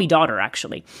 would call me daughter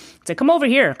actually. Say, come over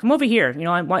here.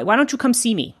 Why don't you come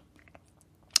see me?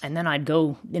 And then I'd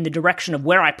go in the direction of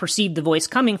where I perceived the voice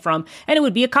coming from, and it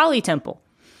would be a Kali temple.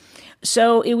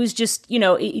 So it was just,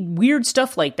 weird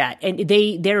stuff like that. And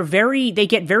they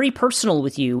get very personal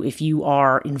with you if you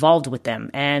are involved with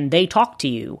them, and they talk to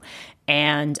you.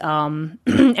 And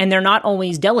and they're not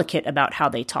always delicate about how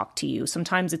they talk to you.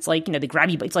 Sometimes it's like, they grab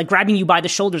you, it's like grabbing you by the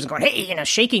shoulders and going, hey,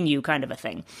 shaking you kind of a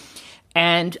thing.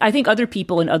 And I think other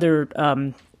people in other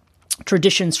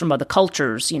traditions from other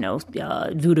cultures,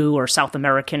 voodoo or South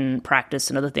American practice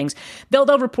and other things, they'll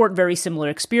report very similar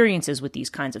experiences with these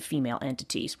kinds of female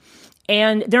entities.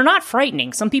 And they're not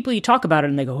frightening. Some people, you talk about it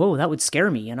and they go, oh, that would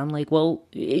scare me. And I'm like, well,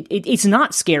 it's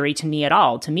not scary to me at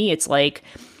all. To me, it's like,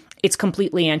 it's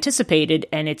completely anticipated,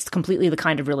 and it's completely the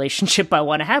kind of relationship I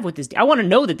want to have with this. I want to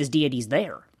know that this deity's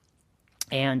there.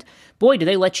 And boy, do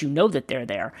they let you know that they're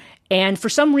there. And for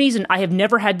some reason, I have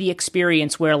never had the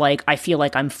experience where, like, I feel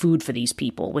like I'm food for these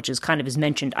people, which is kind of as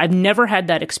mentioned. I've never had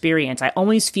that experience. I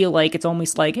always feel like it's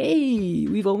almost like, hey,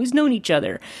 we've always known each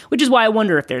other, which is why I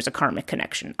wonder if there's a karmic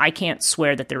connection. I can't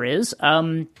swear that there is,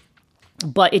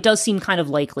 but it does seem kind of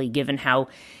likely given how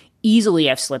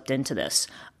easily I've slipped into this.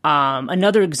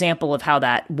 Another example of how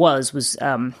that was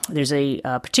there's a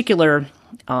particular,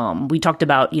 we talked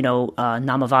about,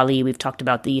 Namavali, we've talked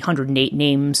about the 108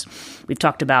 names, we've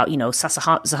talked about,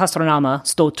 Sahasranama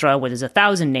Stotra, where there's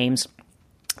 1,000 names.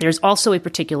 There's also a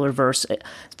particular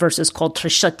verses called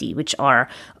Trishati, which are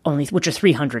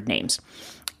 300 names.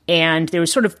 And there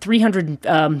was sort of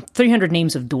 300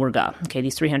 names of Durga. Okay,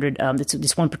 these 300,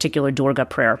 this one particular Durga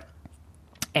prayer.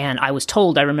 And I was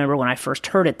told, I remember when I first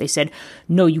heard it, they said,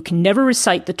 no, you can never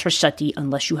recite the Trishati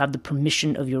unless you have the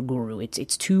permission of your guru.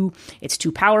 It's too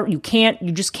powerful.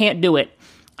 You just can't do it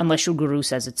unless your guru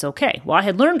says it's okay. Well, I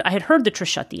had heard the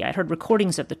Trishati. I had heard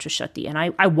recordings of the Trishati, and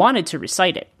I wanted to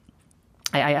recite it.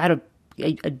 I had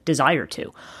a desire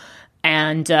to.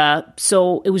 And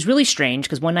so it was really strange,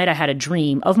 because one night I had a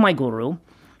dream of my guru.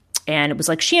 And it was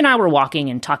like she and I were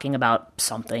walking and talking about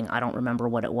something. I don't remember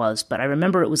what it was, but I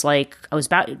remember it was like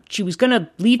she was going to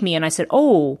leave me. And I said,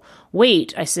 oh,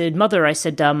 wait. I said, Mother, I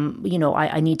said,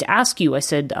 I need to ask you. I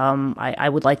said, I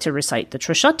would like to recite the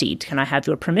Trishati. Can I have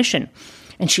your permission?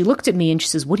 And she looked at me and she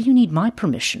says, what do you need my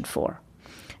permission for?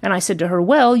 And I said to her,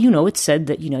 well, it's said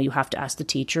that, you have to ask the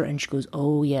teacher. And she goes,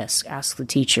 oh, yes, ask the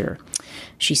teacher.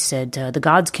 She said, the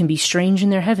gods can be strange in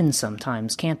their heavens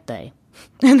sometimes, can't they?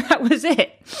 And that was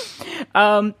it.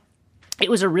 It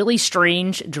was a really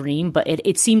strange dream, but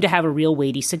it seemed to have a real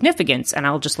weighty significance. And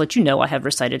I'll just let you know, I have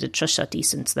recited a Trishati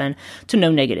since then to no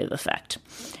negative effect.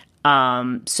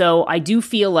 So I do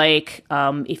feel like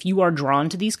if you are drawn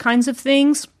to these kinds of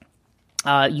things,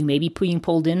 you may be being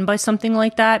pulled in by something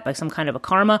like that, by some kind of a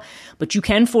karma, but you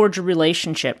can forge a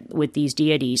relationship with these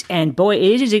deities. And boy,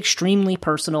 it is extremely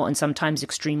personal and sometimes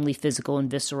extremely physical and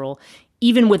visceral,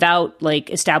 even without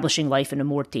like establishing life in a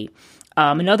murti.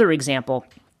 Another example,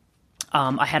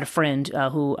 I had a friend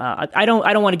who I don't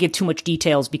want to give too much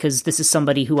details because this is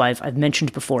somebody who I've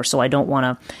mentioned before, so I don't want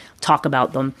to talk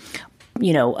about them, on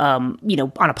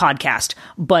a podcast.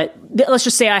 But let's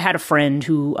just say I had a friend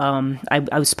who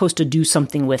I was supposed to do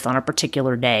something with on a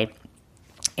particular day.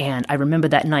 And I remember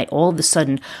that night, all of a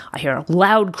sudden, I hear a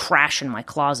loud crash in my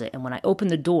closet. And when I open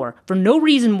the door, for no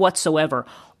reason whatsoever,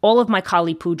 all of my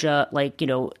Kali Puja,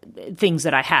 things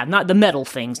that I have, not the metal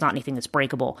things, not anything that's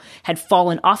breakable, had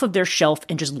fallen off of their shelf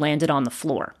and just landed on the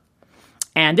floor.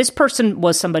 And this person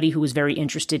was somebody who was very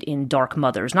interested in dark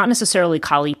mothers, not necessarily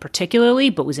Kali particularly,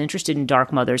 but was interested in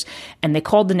dark mothers. And they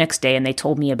called the next day and they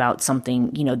told me about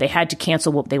something, they had to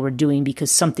cancel what they were doing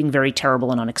because something very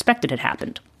terrible and unexpected had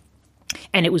happened.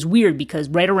 And it was weird because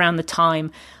right around the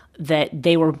time that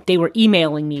they were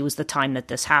emailing me was the time that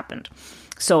this happened.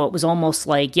 So it was almost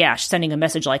like, sending a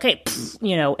message like, hey,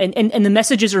 and the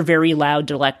messages are very loud,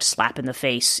 direct, slap in the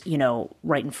face,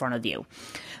 right in front of you.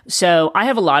 So I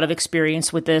have a lot of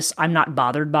experience with this. I'm not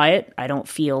bothered by it. I don't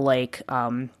feel like,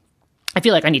 I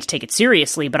feel like I need to take it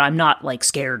seriously, but I'm not like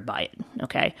scared by it.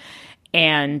 Okay.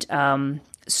 And,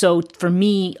 so for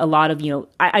me, a lot of,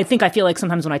 I feel like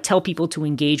sometimes when I tell people to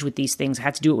engage with these things, I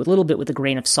have to do it with a little bit with a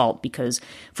grain of salt, because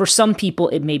for some people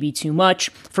it may be too much.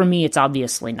 For me, it's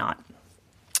obviously not.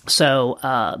 So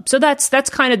that's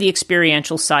kind of the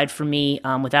experiential side for me,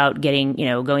 without getting,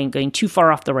 going too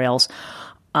far off the rails.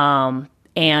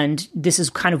 And this is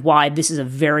kind of why this is a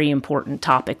very important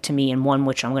topic to me, and one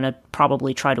which I'm going to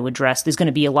probably try to address. There's going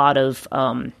to be a lot of,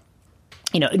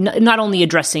 not only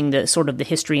addressing the sort of the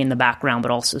history and the background,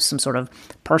 but also some sort of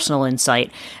personal insight,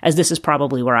 as this is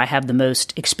probably where I have the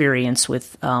most experience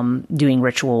with doing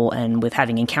ritual and with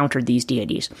having encountered these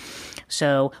deities.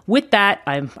 So with that,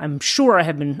 I'm sure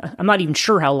I'm not even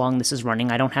sure how long this is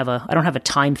running. I don't have a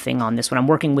time thing on this. When I'm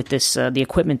working with this, the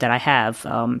equipment that I have,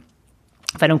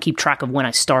 if I don't keep track of when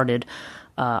I started,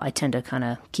 I tend to kind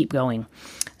of keep going.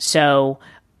 So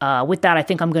with that, I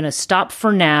think I'm going to stop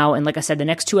for now. And like I said, the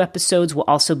next 2 episodes will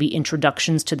also be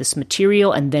introductions to this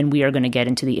material, and then we are going to get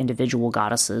into the individual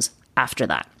goddesses after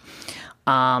that.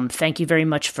 Thank you very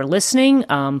much for listening.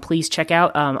 Please check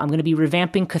out, I'm going to be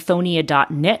revamping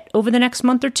Chthoniya.net over the next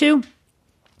month or 2.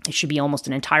 It should be almost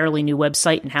an entirely new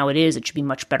website, and how it is, it should be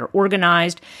much better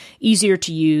organized, easier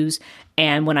to use.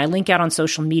 And when I link out on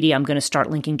social media, I'm going to start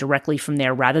linking directly from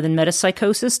there rather than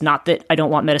Metapsychosis. Not that I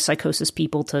don't want Metapsychosis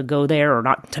people to go there or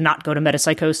not go to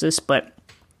Metapsychosis, but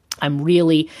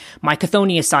my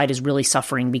Chthoniya side is really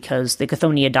suffering because the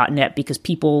Chthoniya.net, because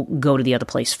people go to the other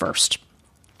place first.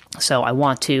 So I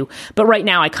want to, but right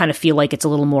now I kind of feel like it's a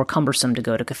little more cumbersome to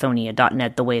go to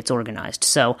Chthoniya.net the way it's organized.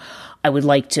 So I would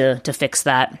like to fix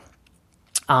that.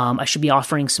 I should be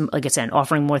offering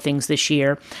offering more things this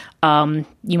year. You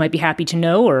might be happy to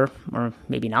know, or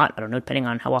maybe not. I don't know, depending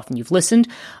on how often you've listened.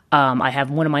 I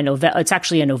have one of my it's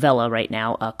actually a novella right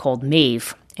now, called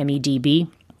Mave, MEDB.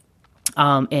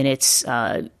 And it's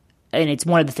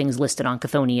one of the things listed on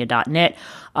Chthoniya.net.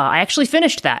 I actually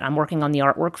finished that. I'm working on the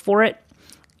artwork for it.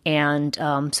 And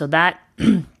so that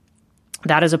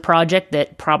is a project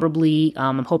that probably,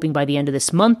 I'm hoping by the end of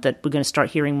this month that we're going to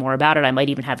start hearing more about it. I might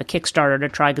even have a Kickstarter to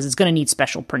try, because it's going to need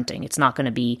special printing. It's not going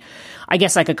to be, I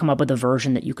guess I could come up with a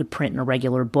version that you could print in a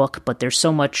regular book, but there's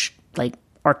so much like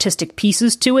artistic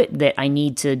pieces to it that I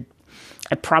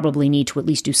probably need to at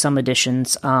least do some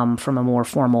additions from a more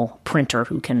formal printer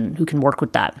who can work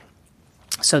with that.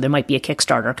 So there might be a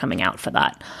Kickstarter coming out for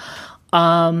that.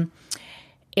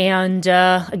 And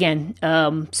again,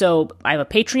 so I have a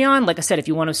Patreon. Like I said, if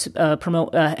you want to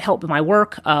promote, help my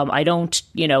work, I don't,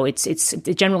 it's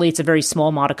generally a very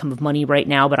small modicum of money right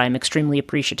now, but I'm extremely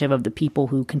appreciative of the people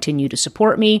who continue to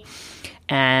support me,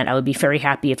 and I would be very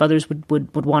happy if others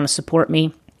would want to support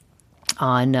me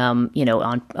on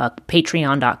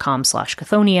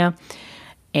patreon.com/Chthoniya.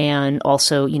 And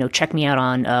also, check me out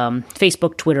on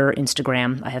Facebook, Twitter,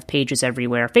 Instagram. I have pages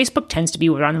everywhere. Facebook tends to be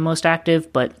where I'm the most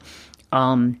active, but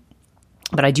I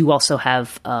do also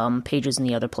have pages in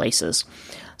the other places.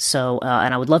 So,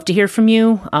 and I would love to hear from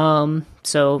you.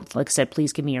 So, like I said,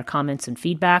 please give me your comments and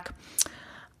feedback.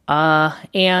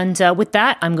 And with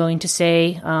that, I'm going to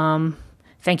say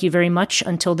thank you very much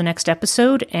until the next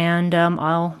episode, and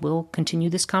we'll continue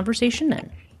this conversation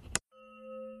then.